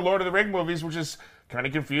to make more Lord of the Rings movies, which is kind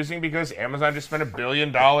of confusing because Amazon just spent $1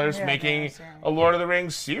 billion making a Lord of the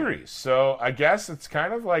Rings series. So I guess it's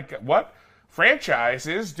kind of like, what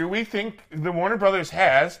franchises do we think the Warner Brothers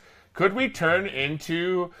has? Could we turn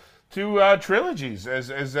into trilogies, as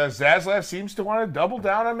Zaslav seems to want to double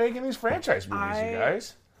down on making these franchise movies, you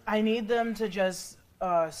guys? I need them to just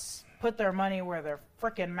put their money where their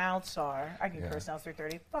frickin' mouths are. I can curse now,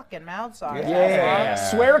 3:30. Fucking mouths are. Yeah.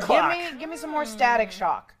 Swear clock. Give me some more Static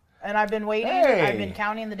Shock. And I've been waiting. Hey. I've been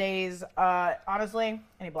counting the days. Honestly,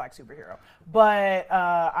 any black superhero. But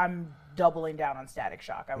I'm doubling down on Static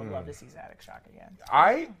Shock. I would love to see Static Shock again.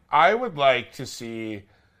 I would like to see.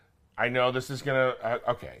 I know this is gonna.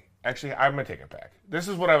 Okay, actually, I'm gonna take it back. This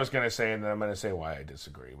is what I was gonna say, and then I'm gonna say why I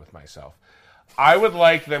disagree with myself. I would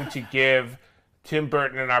like them to give Tim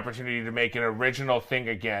Burton an opportunity to make an original thing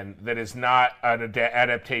again that is not an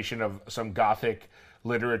adaptation of some gothic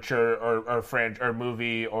literature or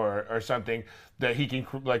movie or something that he can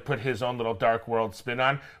put his own little dark world spin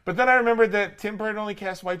on. But then I remembered that Tim Burton only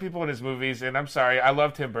casts white people in his movies, and I'm sorry, I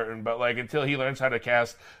love Tim Burton, but until he learns how to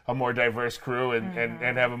cast a more diverse crew and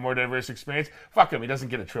have a more diverse experience, fuck him, he doesn't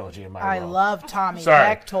get a trilogy in my world. I love Tommy Sorry.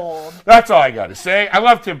 Bechtold. That's all I got to say. I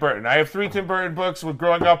love Tim Burton. I have 3 Tim Burton books.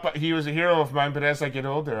 Growing up, he was a hero of mine, but as I get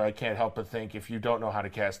older, I can't help but think if you don't know how to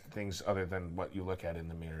cast things other than what you look at in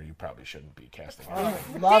the mirror, you probably shouldn't be casting it.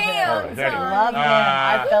 Love him. Damn, Right, anyway. Love him.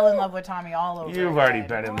 I fell in love with Tommy all over. You've already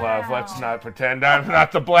been in love. Let's not pretend I'm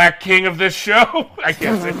not the Black King of this show. I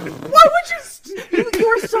guess it. Why would you? You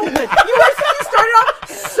were so good. You started off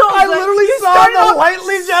so I good. literally You saw started the off light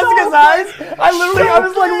leave so Jessica's good. eyes. I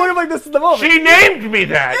was looking like this is the moment. She named me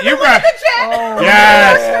that. You Look got. at the chat.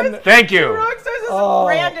 Yes. Thank you. Rockstars is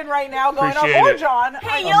Brandon right now going Appreciate up. Or it. John.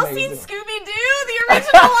 Hey, y'all seen Scooby-Doo, the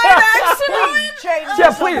original live action one?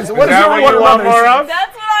 Yeah, please. Is that what you want more of?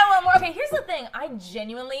 That's what I want more. Okay, here's the thing. I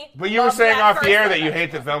genuinely. But you were love saying that off the first air that live you action.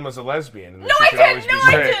 hate that Velma's a lesbian. And that No, she I should always didn't. be No,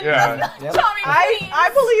 I straight. didn't. Yeah. That's not Tommy, please. I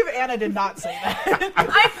believe Anna did not say that.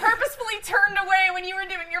 I purposefully turned away when you were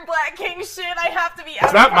doing your Black King shit. I have to be.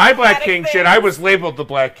 It's not my Black King shit. I was labeled the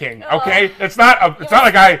Black King. Okay, it's not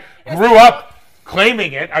like I grew up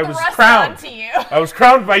claiming it. I was crowned. To you. I was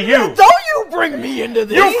crowned by you. Don't you bring me into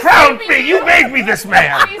this. You crowned me. You made me this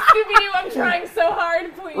man. Please, Scooby-Doo, I'm trying so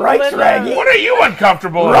hard. Please. Right, Shaggy. What are you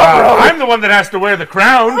uncomfortable about? I'm the one that has to wear the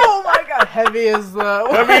crown. Oh my God, heavy as the.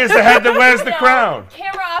 Heavy is the head that wears the crown.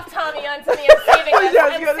 Camera off, Tommy, onto me. I'm saving this.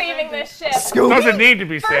 Yes, I'm yes, saving yes. this ship. Doesn't need to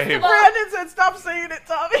be First saved. of all, Brandon said, "Stop saying it,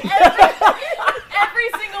 Tommy." every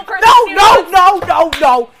single person.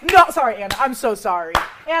 No. Sorry, Anna. I'm so sorry.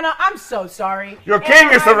 Anna, I'm so sorry. Your king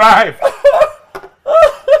Anna, has arrived.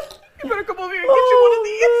 You better come over here and get you one of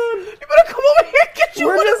these. You better come over here and get you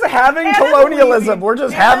We're one just of these. having Anna's colonialism. leaving. We're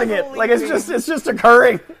just Anna's having it. Like it's leaving. just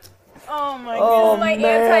occurring. Oh my Oh, god. My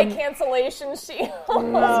man. anti-cancellation shield. Oh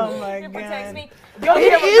my It protects god. me. Go to It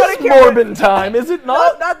camera, go is to camera. Morbin time, is it No,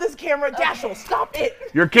 not? not this camera. Dashel, stop it.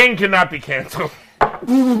 Your king cannot be canceled.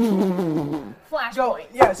 Flashpoint. Go.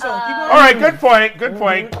 Yeah, so keep going. All right, good point. Good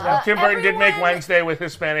point. Tim Burton did make everyone- Wednesday with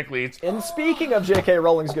Hispanic leads. And speaking of J.K.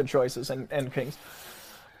 Rowling's good choices and kings,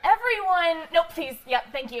 Everyone, no, please, yep,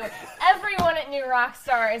 thank you. Everyone at New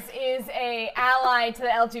Rockstars is a ally to the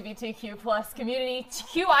LGBTQ plus community,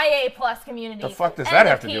 QIA plus community. The fuck does and that the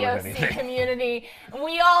have to do with POC anything? community.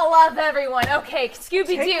 We all love everyone. Okay, Take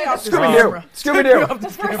me Scooby-Doo. off this Scooby-Doo, camera.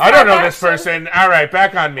 Scooby-Doo. I don't know this person. All right,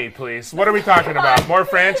 back on me, please. What are we talking about? More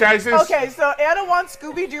franchises? Okay, so Anna wants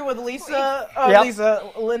Scooby-Doo with Lisa,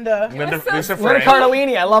 Yep. Linda. Lisa Linda Frank.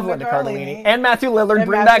 Cardellini, I love Linda Linda Cardellini. Cardellini. And Matthew Lillard, And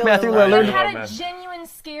bring Matthew back Matthew Lillard. It Lillard. had Oh, a man. genuine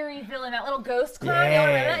scary villain, that little ghost clown. You know,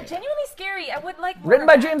 remember that? Genuinely scary. I would like more Written of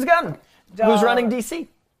by that. James Gunn, who's running DC.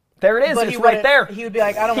 There it is, But it's he right wouldn't- there. He would be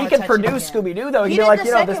like, I don't He want to could touch it produce again. Scooby-Doo, though. He'd He be did like, the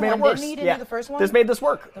you know, this second made it one, worse. didn't he? Didn't he do the first one? This made this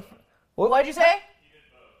work. What'd you say?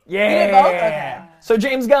 Yeah. did both? Okay. So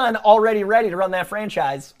James Gunn already ready to run that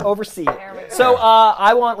franchise, oversee There we it. go. So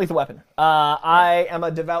I want Lethal Weapon. I am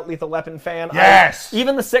a devout Lethal Weapon fan. Yes.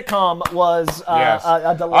 Even the sitcom was Yes.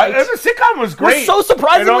 a delight. The sitcom was great. so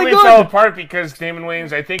surprisingly It only good. fell apart because Damon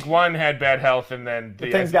Wayans, I think, one had bad health, and then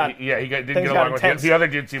Things got- he didn't things get got along with intense. the other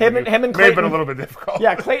dude. Seemed Him to and- be- him and may have been a Clayton- little bit difficult.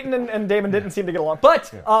 Yeah, Clayton and Damon didn't seem to get along.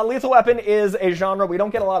 But Lethal Weapon is a genre we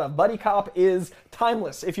don't get a lot of. Buddy cop is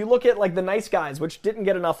timeless. If you look at like The Nice Guys, which didn't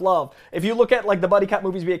get enough love, if you look at like the buddy cop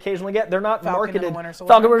movies we occasionally get, they're not Falcon and the marketed. Winter Soldier.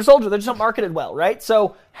 Falcon and Winter Soldier, they're just not marketed well, right?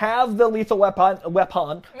 So have the Lethal Weapon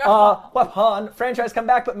franchise come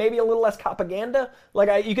back, but maybe a little less propaganda.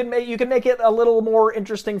 Like you can make it a little more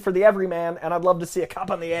interesting for the everyman, and I'd love to see a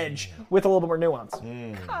cop on the edge with a little bit more nuance.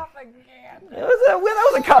 Propaganda. That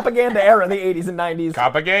was a propaganda era, the 80s and 90s.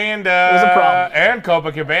 Propaganda. It was a problem. And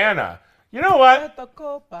Copacabana. You know what?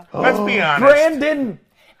 Let's be honest. Brandon,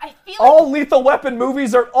 I feel like all Lethal Weapon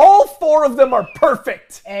movies all four of them are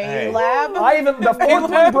perfect. A-Lab. The fourth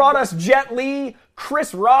one brought us Jet Li,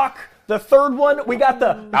 Chris Rock. The third one, we got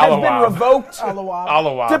the has been Alawab. revoked,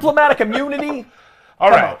 Alawab. diplomatic immunity. All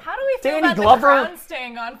right. how do we feel Danny about Glover? the crown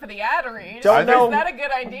staying on for the ad read? Don't know. Is that a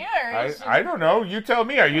good idea? Or should- I don't know. You tell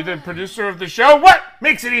me. Are you the producer of the show? What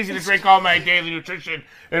makes it easy to drink all my daily nutrition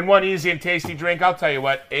in one easy and tasty drink? I'll tell you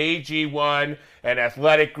what. AG1 and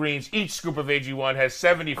Athletic Greens. Each scoop of AG1 has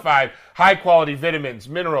 75 high-quality vitamins,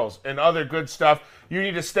 minerals, and other good stuff you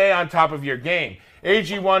need to stay on top of your game.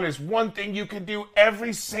 AG1 is one thing you can do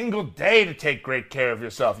every single day to take great care of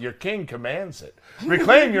yourself. Your king commands it.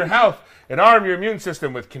 Reclaim your health and arm your immune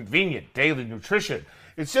system with convenient daily nutrition.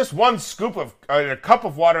 It's just one scoop of a cup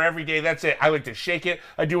of water every day. That's it. I like to shake it.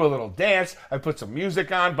 I do a little dance. I put some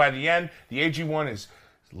music on. By the end, the AG1 is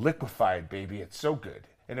liquefied, baby. It's so good.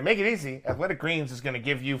 And to make it easy, Athletic Greens is going to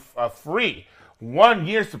give you a free 1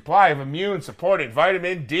 year supply of immune-supported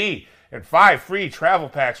vitamin D and 5 free travel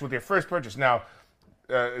packs with your first purchase. Now,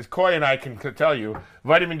 as Coy and I can tell you,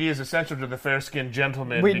 vitamin D is essential to the fair-skinned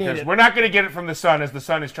gentleman We need because it. we're not going to get it from the sun, as the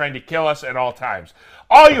sun is trying to kill us at all times.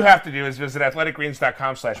 All you have to do is visit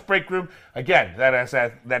athleticgreens.com/breakroom. Again, that is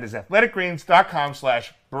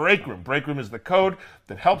athleticgreens.com/breakroom. Breakroom is the code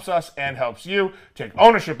that helps us and helps you take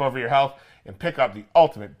ownership over your health and pick up the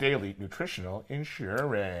ultimate daily nutritional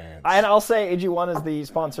insurance. And I'll say AG1 is the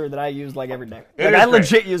sponsor that I use like every day. It Like, is I great.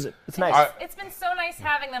 legit use it. It's nice. It's been so nice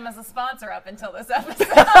having them as a sponsor up until this episode.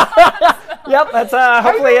 Yep, that's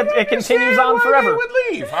hopefully it continues on forever. They would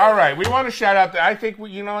leave. All right, we want to shout out. I think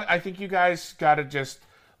I think you guys got to just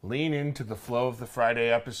lean into the flow of the Friday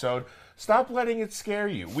episode. Stop letting it scare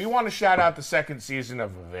you. We want to shout out the second season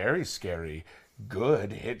of a very scary,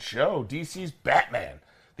 good hit show, DC's Batman: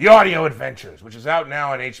 The Audio Adventures, which is out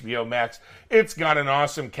now on HBO Max. It's got an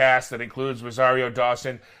awesome cast that includes Rosario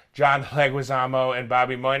Dawson, John Leguizamo, and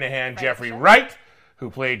Bobby Moynihan. Jeffrey Wright, who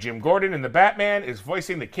played Jim Gordon in The Batman, is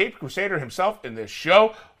voicing the Caped Crusader himself in this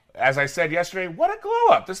show. As I said yesterday, what a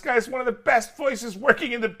glow-up. This guy is one of the best voices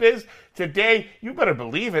working in the biz today. You better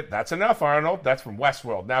believe it. That's enough, Arnold. That's from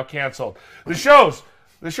Westworld, now canceled. The show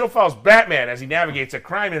follows Batman as he navigates a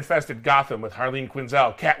crime-infested Gotham with Harleen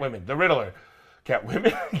Quinzel, Catwoman, the Riddler.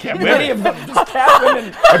 Catwomen? Many of them, just cat women.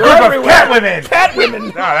 A group of Catwomen! Catwomen.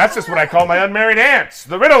 No, that's just what I call my unmarried aunts.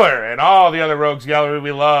 The Riddler and all the other rogues gallery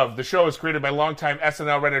we love. The show is created by longtime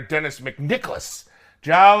SNL writer Dennis McNicholas.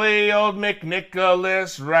 Jolly old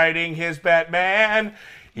McNicholas writing his Batman.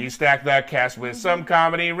 He stacked that cast with some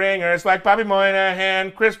comedy ringers like Bobby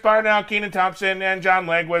Moynihan, Chris Parnell, Kenan Thompson, and John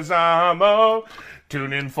Leguizamo.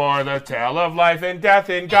 Tune in for the tale of life and death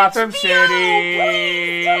in Gotham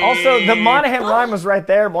City. Also, the Monahan rhyme was right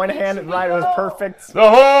there. Moynihan rhyme was perfect. The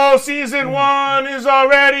whole season 1 is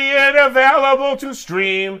already and available to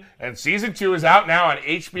stream, and season 2 is out now on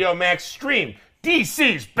HBO Max. Stream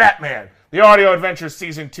DC's Batman, the audio adventure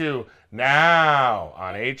season 2, now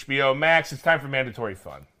on HBO Max. It's time for mandatory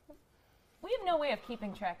fun. We have no way of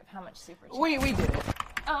keeping track of how much super chat. We did it.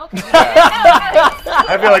 Oh, okay.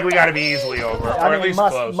 I feel like we got to be easily over, or at least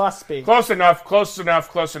close. Must be. Close enough.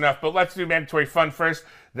 But let's do mandatory fun first.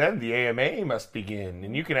 Then the AMA must begin,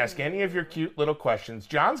 and you can ask any of your cute little questions.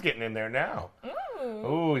 John's getting in there now.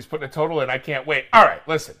 Ooh, he's putting a total in. I can't wait. All right,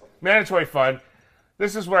 listen. Mandatory fun.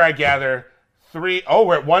 This is where I gather we're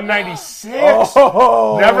at 196.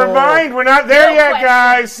 Oh. Never mind, we're not there yet,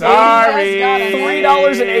 guys. Sorry.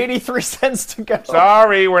 $3.83 to go.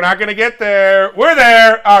 Sorry, we're not going to get there. We're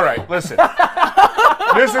there. All right, listen.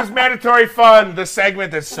 This is mandatory fun, the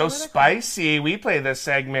segment that's so spicy. We play this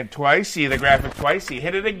segment twicey, the graphic twicey.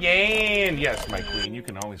 Hit it again. Yes, my queen, you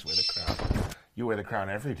can always wear the crown. You wear the crown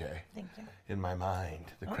every day. Thank you. In my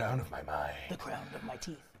mind, the crown of my mind. The crown of my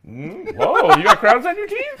teeth. Whoa, you got crowns on your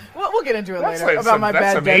teeth? We'll get into it later Like about my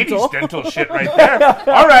bad that's dental. some 80s dental shit right there.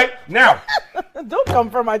 All right, now. Don't come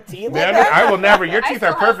for my teeth. Like I will never. Your teeth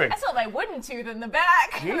are perfect. I still have my wooden tooth in the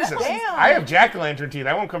back. Jesus. Damn. I have jack-o'-lantern teeth.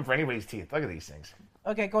 I won't come for anybody's teeth. Look at these things.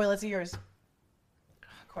 Okay, Coy, let's see yours.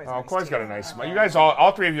 Coy's got a nice smile. You guys,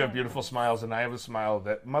 all three of you have beautiful smiles, and I have a smile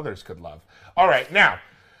that mothers could love. All right, now.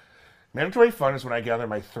 Mandatory fun is when I gather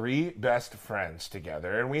my 3 best friends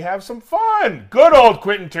together and we have some fun. Good old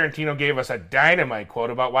Quentin Tarantino gave us a dynamite quote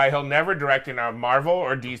about why he'll never direct in a Marvel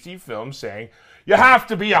or DC film, saying, "You have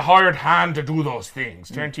to be a hired hand to do those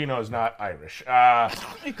things." Tarantino is not Irish.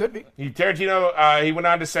 He could be. Tarantino, he went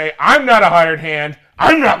on to say, "I'm not a hired hand.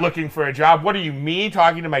 I'm not looking for a job. What are you, me,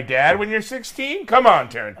 talking to my dad when you're 16? Come on,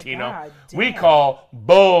 Tarantino. God We damn. call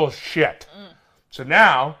bullshit." So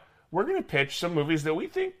now we're going to pitch some movies that we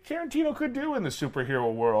think Tarantino could do in the superhero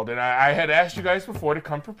world. And I had asked you guys before to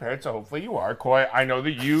come prepared, so hopefully you are. Coy, I know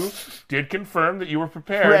that you did confirm that you were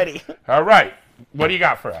prepared. Ready. All right. What do you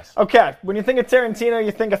got for us? Okay, when you think of Tarantino,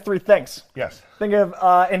 you think of 3 things. Yes. Think of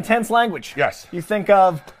intense language. Yes. You think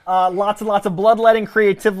of lots and lots of bloodletting,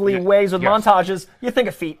 creatively ways with Yes. montages. You think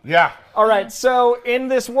of feet. Yeah. All right, so in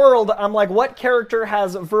this world, I'm like, what character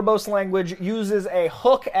has verbose language, uses a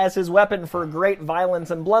hook as his weapon for great violence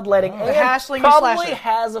and bloodletting, and Hashling probably slasher.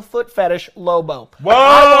 has a foot fetish, Lobo? Whoa!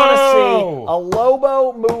 I want to see a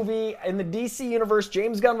Lobo movie in the DC universe.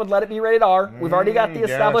 James Gunn would let it be rated R. We've already got the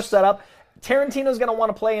established yes. setup. Tarantino's going to want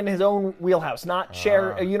to play in his own wheelhouse, not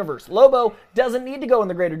share a universe. Lobo doesn't need to go in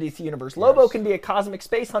the greater DC universe. Lobo can be a cosmic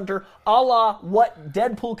space hunter, a la what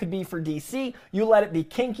Deadpool could be for DC. You let it be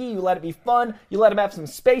kinky, you let it be fun, you let him have some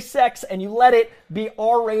space sex, and you let it be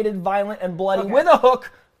R-rated, violent, and bloody with a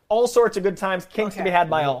hook. All sorts of good times, kinks to be had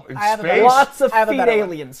by all. In I have a space, better- Lots of I have a feet better one.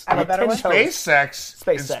 aliens. I have a better one. space sex.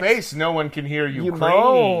 Space in sex. space, no one can hear you You cream.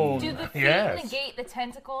 moan. Do the feet Yes. negate the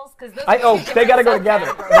tentacles? Because They gotta go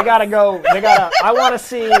together. I want to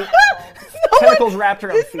see tentacles wrapped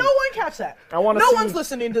around feet. No one catch that. I wanna No see one's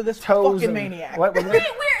listening to this Toes fucking and- maniac. What was it? We're,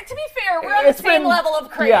 to be fair, we're on the same level of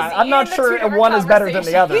crazy. Yeah, I'm not in the sure 2 different one is better than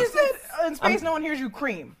the other. He said in space no one hears you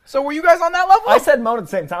cream. So were you guys on that level? I said moan at the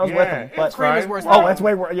same time. I was with Yeah, him. it's But cream is fine. worse. oh, that's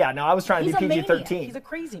way worse. Yeah, no, I was trying He's to a be maniac. PG-13. He's a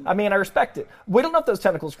crazy man. I mean, I respect it. We don't know if those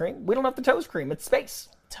tentacles cream. We don't know if the toes cream. It's space.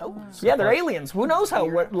 Toes. Yeah, they're aliens. Who knows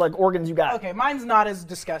what like organs you got? Okay, mine's not as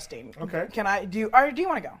disgusting. Okay. Can I do? Or do you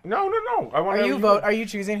want to go? No. I want Are you vote? Are you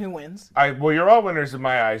choosing who wins? Well, you're all winners in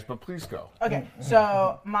my eyes, but please go. Okay,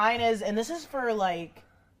 so mine is, and this is for like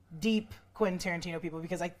deep Quentin Tarantino people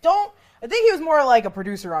because I think he was more like a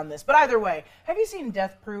producer on this. But either way, have you seen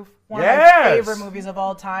Death Proof? One of my Yes! favorite movies of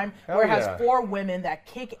all time, where it has yeah. 4 women that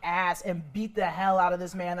kick ass and beat the hell out of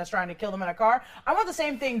this man that's trying to kill them in a car. I want the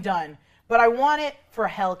same thing done, but I want it for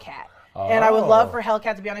Hellcat. And I would love for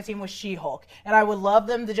Hellcat to be on a team with She-Hulk. And I would love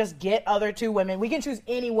them to just get other 2 women. We can choose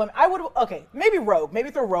any woman. Maybe Rogue. Maybe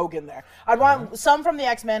throw Rogue in there. I'd want some from the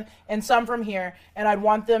X-Men and some from here. And I'd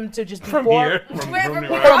want them to just be From 4. here. From New York.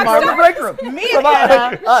 From Marvel Breakroom. Me and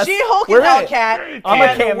Anna, us. She-Hulk We're and in it. Hellcat. I'm a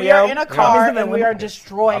and cameo. we are in a car He's the and we villain. are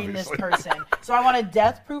destroying this Obviously. person. So I want a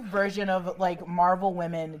death-proof version of like Marvel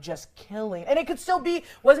women just killing. And it could still be,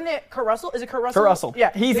 wasn't it Kurt Russell? Is it Kurt Russell? Kurt Russell.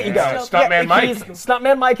 Yeah. He's It could ego. still- Stuntman Mike.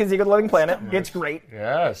 Stuntman Mike is Ego the Living Planet. It's great.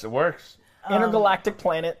 Yes, it works. Intergalactic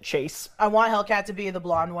planet Chase. I want Hellcat to be the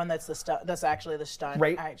blonde one. That's that's actually the stunt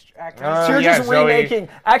Right. actress. So you're yeah, just Zoe. remaking.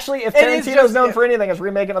 Actually, if It is Tarantino's just- known for anything, it's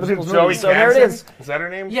remaking other people's Zoe movies. So there it Kansan? is. Is that her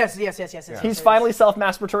name? Yes. He's finally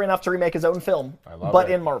self-masturbatory enough to remake his own film, love but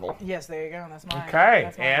it. in Marvel. Yes, there you go. That's mine. Okay,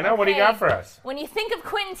 That's mine. Anna, what do you got for us? When you think of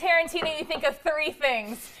Quentin Tarantino, you think of three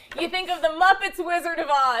things. You think of the Muppets Wizard of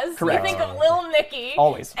Oz. Correct. You think of Lil Nicky.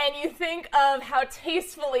 Always. And you think of how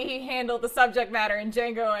tastefully he handled the subject matter in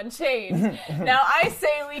Django Unchained. Now I say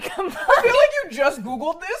we combine. I feel like you just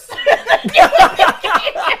Googled this.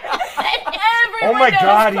 Oh my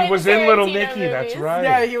God, he Quentin was in Little Tarantino Nicky. That's movies. right.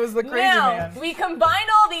 Yeah, he was the crazy Now, man. we combine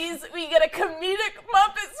all these, we get a comedic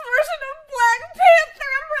Muppets version of Black Panther.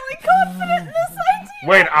 I'm really confident in this idea.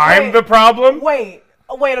 Wait, I'm the problem? Wait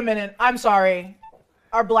a minute. I'm sorry.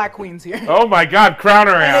 Our black queen's here. Oh my God, crown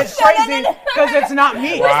her And it's ass. crazy because it's not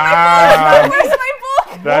me. Wow, Where's my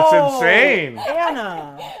book? that's Whoa. insane.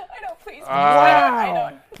 Anna. I know, please.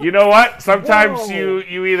 Wow. You know what? Sometimes Whoa.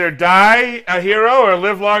 you either die a hero or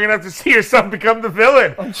live long enough to see yourself become the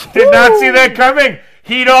villain. Did not see that coming.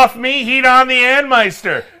 Heat off me, heat on the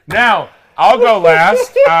Anmeister. Now, I'll go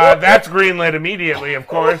last. That's greenlit immediately, of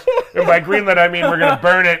course. And by greenlit, I mean we're going to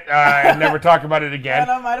burn it and never talk about it again.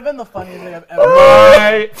 Anna might have been the funniest thing I've ever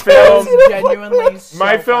My film... Genuinely so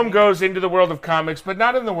My film funny. goes into the world of comics, but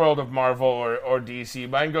not in the world of Marvel or DC.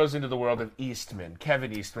 Mine goes into the world of Eastman,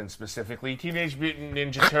 Kevin Eastman specifically, Teenage Mutant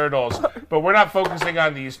Ninja Turtles. But we're not focusing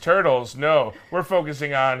on these turtles, no. We're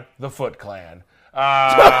focusing on the Foot Clan.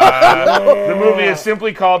 The movie is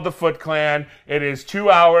simply called The Foot Clan. It is 2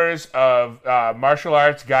 hours of martial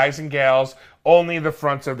arts, guys and gals, only the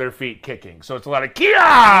fronts of their feet kicking. So it's a lot of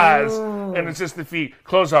kias! And it's just the feet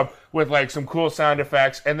close up with like some cool sound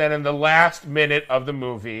effects. And then in the last minute of the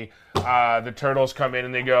movie, the turtles come in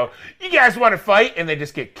and they go, "You guys want to fight?" And they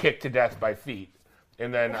just get kicked to death by feet.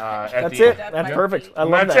 And then at That's the it. That's perfect. I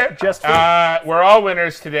love That's that. it. Just We're all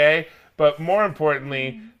winners today, but more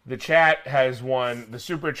importantly, the chat has won the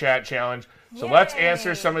Super Chat Challenge. So let's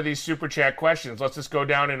answer some of these Super Chat questions. Let's just go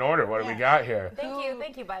down in order. What do we got here?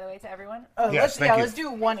 Thank you, by the way, to everyone. Yes, thank you. Let's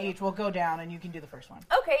do one each. We'll go down, and you can do the first one.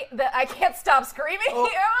 Okay, I can't stop screaming.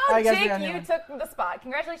 I guess we Jake, got you one. took the spot.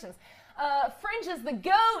 Congratulations. Fringe is the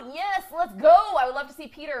GOAT. Yes, let's go. I would love to see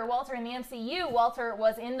Peter or Walter in the MCU. Walter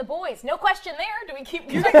was in The Boys. No question there. Do we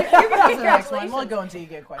keep You can go to the next one. Congratulations. We'll go until you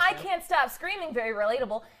get a question. I can't stop screaming. Very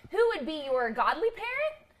relatable. Who would be your godly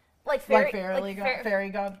parent? Like fairy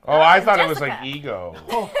god. Oh, I thought it was like Jessica. ego.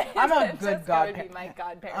 Oh, I'm a good Jessica would godparent. be my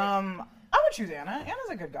godparent. I would choose Anna.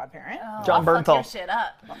 Anna's a good godparent. John I'll fuck your Bernthal. shit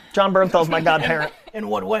up. John Bernthal's my godparent. In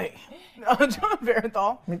what way? John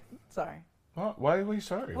Barenthal. Sorry. What? Why are we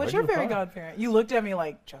sorry? What's Why'd your you fairy cry? godparent? You looked at me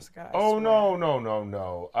like, Jessica. I Oh, swear.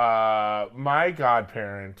 no. My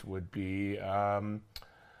godparent would be...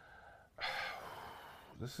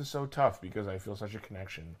 this is so tough because I feel such a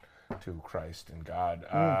connection to Christ and God.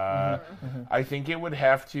 I think it would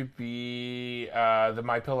have to be the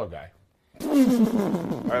My Pillow guy.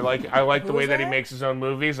 I like the way that he makes his own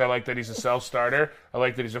movies. I like that he's a self-starter. I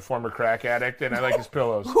like that he's a former crack addict, and I like his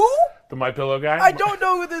pillows. Who? The My Pillow guy. I don't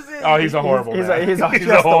know who this is. Oh, he's a horrible man. He's a He's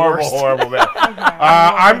just a the horrible, worst. horrible man.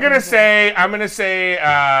 I'm gonna say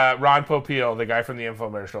Ron Popeil, the guy from the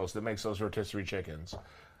infomercials that makes those rotisserie chickens.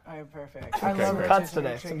 Oh, perfect. I love Some rotisserie cuts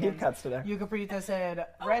today. chicken. Some deep cuts today. Yuka said,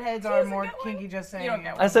 redheads are more kinky, just saying. You don't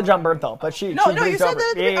know. I said John Bernthal, but she No, she you breezed said over.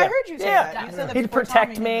 that. Yeah, I yeah. heard you say Yeah. that. You said that He'd before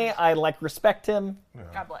protect Tommy me. did I respect him.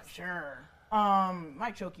 God bless. this. Sure.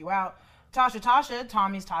 Might choke you out. Tasha,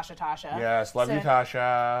 Tommy's Tasha. Yes, love you, said-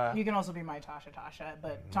 Tasha. You can also be my Tasha,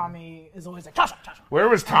 but Tommy is always like, Tasha. Where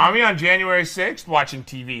was Tommy on January 6th? Watching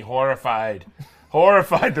TV, horrified.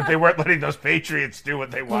 Horrified that they weren't letting those Patriots do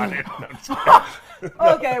what they wanted. No, I'm just kidding.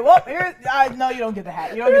 Okay, well, no, you don't get the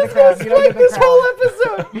hat. You don't get the crown. You don't get the This crown. whole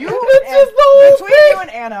episode. It's just the whole between you and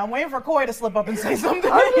Anna, I'm waiting for Coy to slip up and say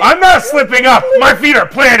something. I'm not slipping up. My feet are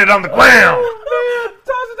planted on the ground.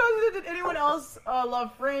 Tasha, did anyone else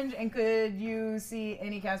love Fringe? And could you see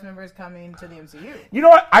any cast members coming to the MCU? You know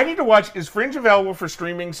what? I need to watch. Is Fringe available for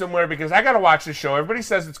streaming somewhere? Because I got to watch the show. Everybody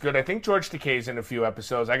says it's good. I think George Takei's in a few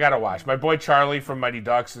episodes. I got to watch. My boy Charlie from Mighty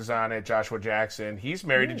Ducks is on it. Joshua Jackson. He's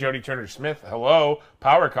married to Jodie Turner-Smith. Hello,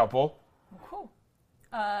 power couple. Cool.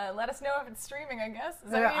 Let us know if it's streaming, I guess.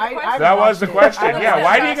 Is Yeah, that I- your question? That was the question. I Yeah.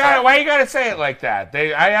 don't Why you gotta say it like that?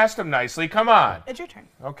 I asked him nicely. Come on. It's your turn.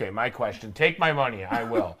 Okay, my question. Take my money. I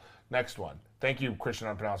will. Next one. Thank you, Christian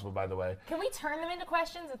Unpronounceable, by the way. Can we turn them into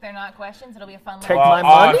questions? If they're not questions, it'll be a fun Take little... my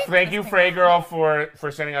money? Thank you, Frey Girl, for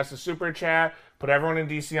sending us a super chat. Put everyone in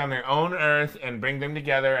DC on their own Earth and bring them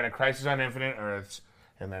together in a Crisis on Infinite Earths.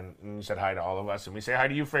 And then you said hi to all of us. And we say hi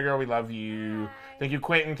to you, Frigger. We love you. Hi. Thank you,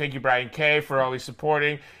 Quentin. Thank you, Brian K. for always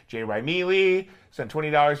supporting. J. Y. Mealy sent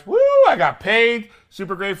 $20. Woo! I got paid.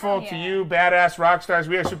 Super grateful to you, badass rock stars.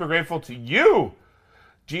 We are super grateful to you.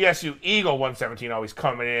 GSU Eagle 117 always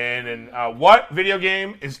coming in. And what video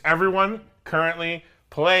game is everyone currently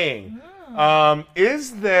playing?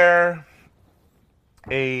 Is there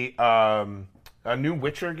a new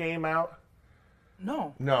Witcher game out?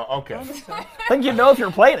 No. No, okay. I think you'd know if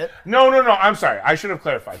you're playing it. No. I'm sorry. I should have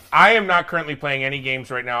clarified. I am not currently playing any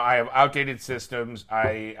games right now. I have outdated systems.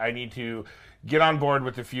 I need to get on board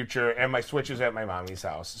with the future, and my Switch is at my mommy's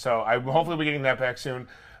house. So I'm hopefully be getting that back soon.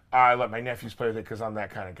 I let my nephews play with it because I'm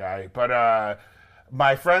that kind of guy. But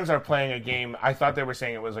my friends are playing a game. I thought they were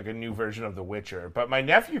saying it was like a new version of The Witcher. But my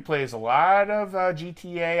nephew plays a lot of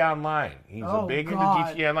GTA Online. He's big into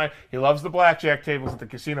GTA Online. He loves the blackjack tables at the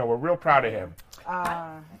casino. We're real proud of him.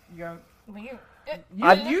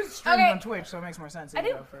 You stream on Twitch, so it makes more sense if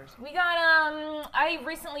you go first. We got, I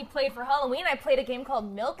recently played for Halloween. I played a game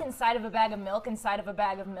called Milk Inside of a Bag of Milk Inside of a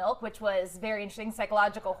Bag of Milk, which was very interesting,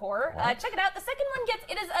 psychological horror. Check it out. The second one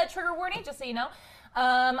it is a trigger warning, just so you know.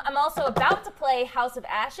 I'm also about to play House of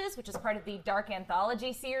Ashes, which is part of the Dark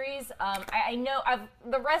Anthology series. I know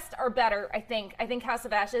the rest are better, I think. I think House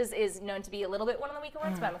of Ashes is known to be a little bit one of the weaker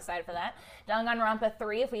ones, but I'm excited for that. Danganronpa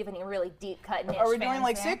 3, if we have any really deep cut niche Are we doing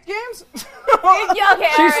like there. 6 games? Yeah, okay,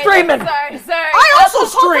 She's streaming. Sorry. I also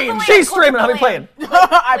stream. She's streaming. How are you playing?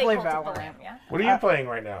 I play Valorant. Yeah. What are you playing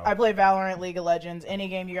right now? I play Valorant, League of Legends, any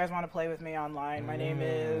game you guys want to play with me online. My name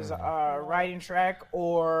is Riding Shrek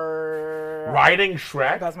or... Riding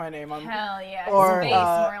Shrek? That's my name. Hell yeah. Or, Space,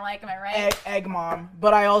 more like, am I right? Egg Mom.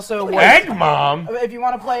 But I also... Egg Mom? If you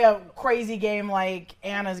want to play a crazy game like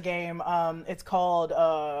Anna's game, it's called...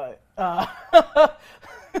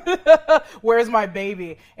 Where's My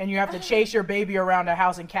Baby? And you have to chase your baby around a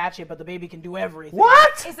house and catch it, but the baby can do everything.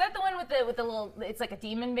 What? Is that the one with the little? It's like a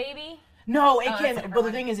demon baby. No, it that's a can. different But the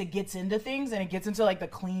one. thing is, it gets into things, and it gets into like the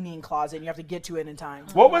cleaning closet, and you have to get to it in time.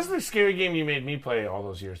 What was the scary game you made me play all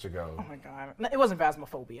those years ago? Oh my god, it wasn't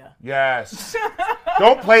Phasmophobia. Yes.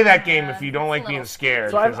 Don't play that game if you don't like being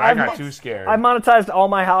scared, So because I got too scared. I've monetized all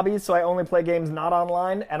my hobbies, so I only play games not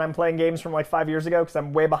online, and I'm playing games from like 5 years ago because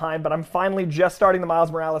I'm way behind, but I'm finally just starting the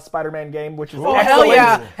Miles Morales Spider-Man game, which is Oh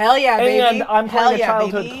excellent. hell yeah, baby! And I'm playing a Hell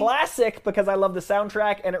childhood baby. classic because I love the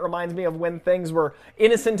soundtrack, and it reminds me of when things were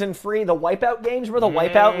innocent and free. The Wipeout games were the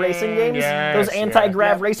Wipeout racing games. yes, Those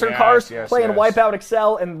anti-grav yes. racer Yes, cars yes, playing yes. Wipeout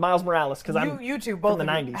Excel and Miles Morales because I'm You two, both from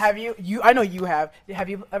the of you, 90s. Have you? I know you have. Have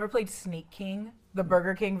you ever played Sneak King, the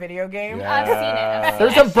Burger King video game? Yeah. I've seen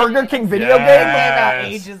it. There's a Burger King video Play game? about Yes.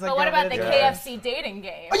 ages ago. But what about the Yes. KFC dating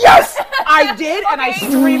game? Yes, I did, and I Okay.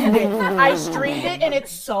 streamed it. I streamed it, and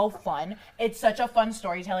it's so fun. It's such a fun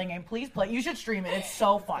storytelling game. Please play. You should stream it. It's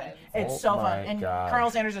so fun. It's so my fun, and God. Colonel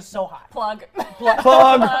Sanders is so hot. Plug.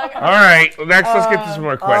 Plug. All right, next let's get to some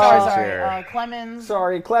more questions Sorry, here. Clemens.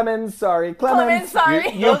 Sorry, Clemens. Sorry, Clemens, Clemens. sorry.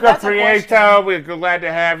 Yuka That's a Prieto, we're glad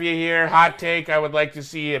to have you here. Hot take, I would like to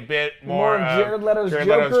see a bit more More of Jared Leto's Jared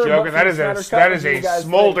Joker, Leto's Joker. but That from is Snyder a Cut, that what is do you a guys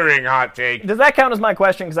smoldering hot take. Does that count as my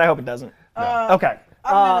question? Because I hope it doesn't. Okay.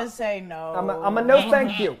 I'm gonna say no. I'm a no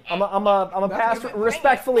thank you. I'm a pass,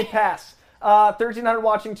 respectfully pass. 1,300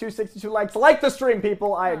 watching, 262 likes. Like the stream,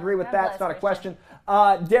 people. I agree with God that. bless It's not a Christian.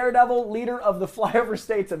 question. Daredevil, leader of the Flyover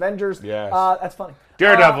States Avengers. Yes. That's funny.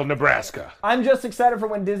 Daredevil, Nebraska. I'm just excited for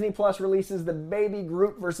when Disney Plus releases the Baby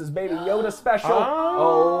Groot versus Baby Yoda special.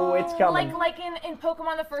 Oh. It's coming. Like in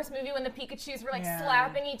Pokemon, the first movie, when the Pikachus were like Yeah.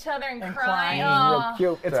 slapping each other and And crying. crying. Real Oh.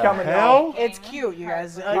 cute. It's The coming. hell? y'all. It's cute, you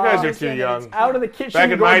guys. You guys are too young. Out of the kitchen. Back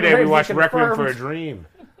in my Gordon day, we Ramsay watched Requiem for a confirmed. Dream.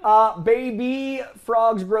 Baby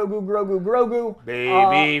Frogs, Grogu, Grogu, Grogu.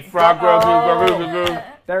 Baby frog, Grogu, Grogu, Grogu.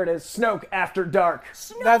 There it is. Snoke After Dark.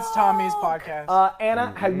 That's Tommy's podcast.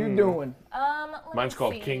 Anna, how you doing? Let Mine's me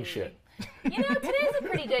called see. King Shit. You know, today's a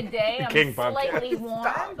pretty good day. I'm King podcast. slightly warm,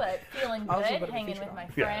 but feeling Also good, put a hanging feature with my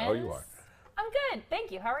on. friends. Yeah, oh, you are. I'm good.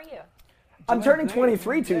 Thank you. How are you? I'm turning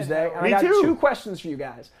 23 Tuesday, and Me I got too. 2 questions for you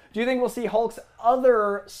guys. Do you think we'll see Hulk's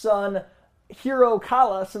other son, Hero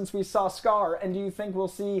Kala, since we saw Scar? And do you think we'll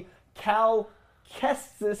see Cal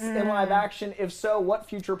Kestis in live action? If so, what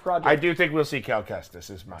future project? I do think we'll see Cal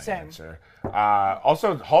Kestis is my Same. answer.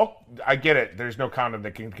 Also, Hulk, I get it. There's no condom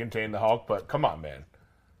that can contain the Hulk, but come on, man.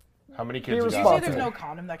 How many kids you Did you say got? there's no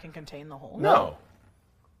condom that can contain the hole? No.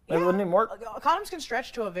 It wouldn't even work. Condoms can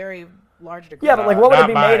stretch to a very large degree. Yeah, but like, what would it not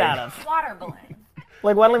be mine. made out of? Water balloon.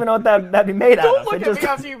 Like, well, I don't even know what that'd be made out Don't of. look It at just, me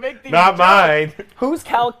after you make these Not jokes. mine. who's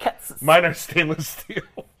Cal Kestis? Mine are stainless steel.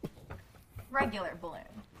 Regular balloon.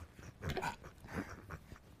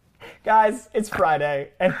 Guys, it's Friday,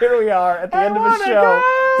 and here we are at the end of the wanna show.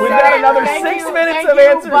 go. We've got another Thank 6 you, minutes thank of you,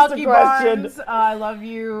 answers Bucky to questions. Barnes. I love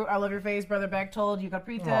you. I love your face, Brother Bechtold. You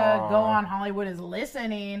Caprita. Go on. Hollywood is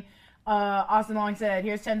listening. Austin Long said,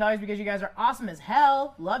 here's $10 because you guys are awesome as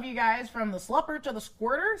hell. Love you guys from the slurper to the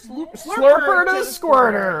squirter. Slurper to the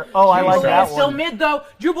squirter. Oh, I like Jubilee that is still one. mid, though.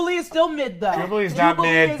 Jubilee is still mid, though. Jubilee's not Jubilee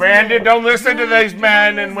mid. is Brandon, mid. don't listen to these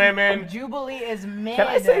men Jubilee and is- women. Jubilee is mid. Can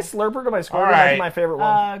I say slurper to my squirter? All right. That's my favorite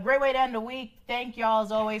one. Great way to end the week. Thank y'all,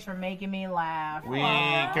 as always, for making me laugh.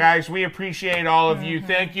 Guys, we appreciate all of you.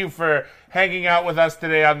 Thank you for hanging out with us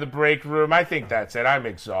today on the break room. I think that's it. I'm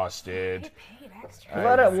exhausted.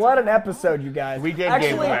 What an episode, you guys. We did Actually,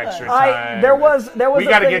 give them extra time. there was We a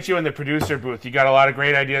got to thing- get you in the producer booth. You got a lot of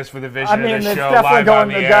great ideas for the vision I mean, of the it's show definitely live going on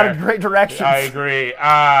the in air. great directions. I agree.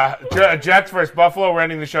 Jets versus Buffalo. We're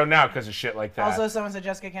ending the show now because of shit like that. Also, someone said,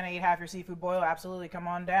 Jessica, can I eat half your seafood boil? Absolutely, come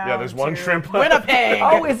on down. Yeah, there's one to shrimp. Winnipeg.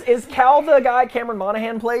 Oh, is Cal the guy Cameron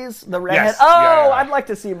Monaghan plays? The redhead? Yes. Oh, Yeah, yeah. I'd like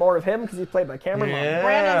to see more of him because he's played by Cameron Monaghan.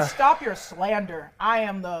 Brandon, stop your slander. I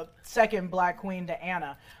am the second Black Queen to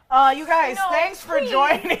Anna. You guys, No, thanks for please.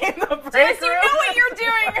 joining the break Jess, you room. know what you're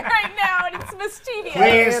doing right now, and it's mischievous.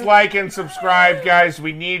 Please like and subscribe, guys.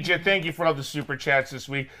 We need you. Thank you for all the super chats this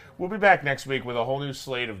week. We'll be back next week with a whole new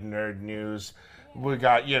slate of nerd news. We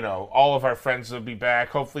got, all of our friends will be back.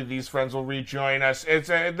 Hopefully these friends will rejoin us.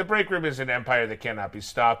 The break room is an empire that cannot be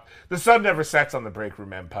stopped. The sun never sets on the break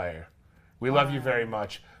room empire. We love you very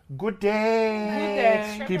much. Good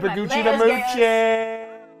day. Good day. Keep it Stripping my Gucci the legs, guys. moochie.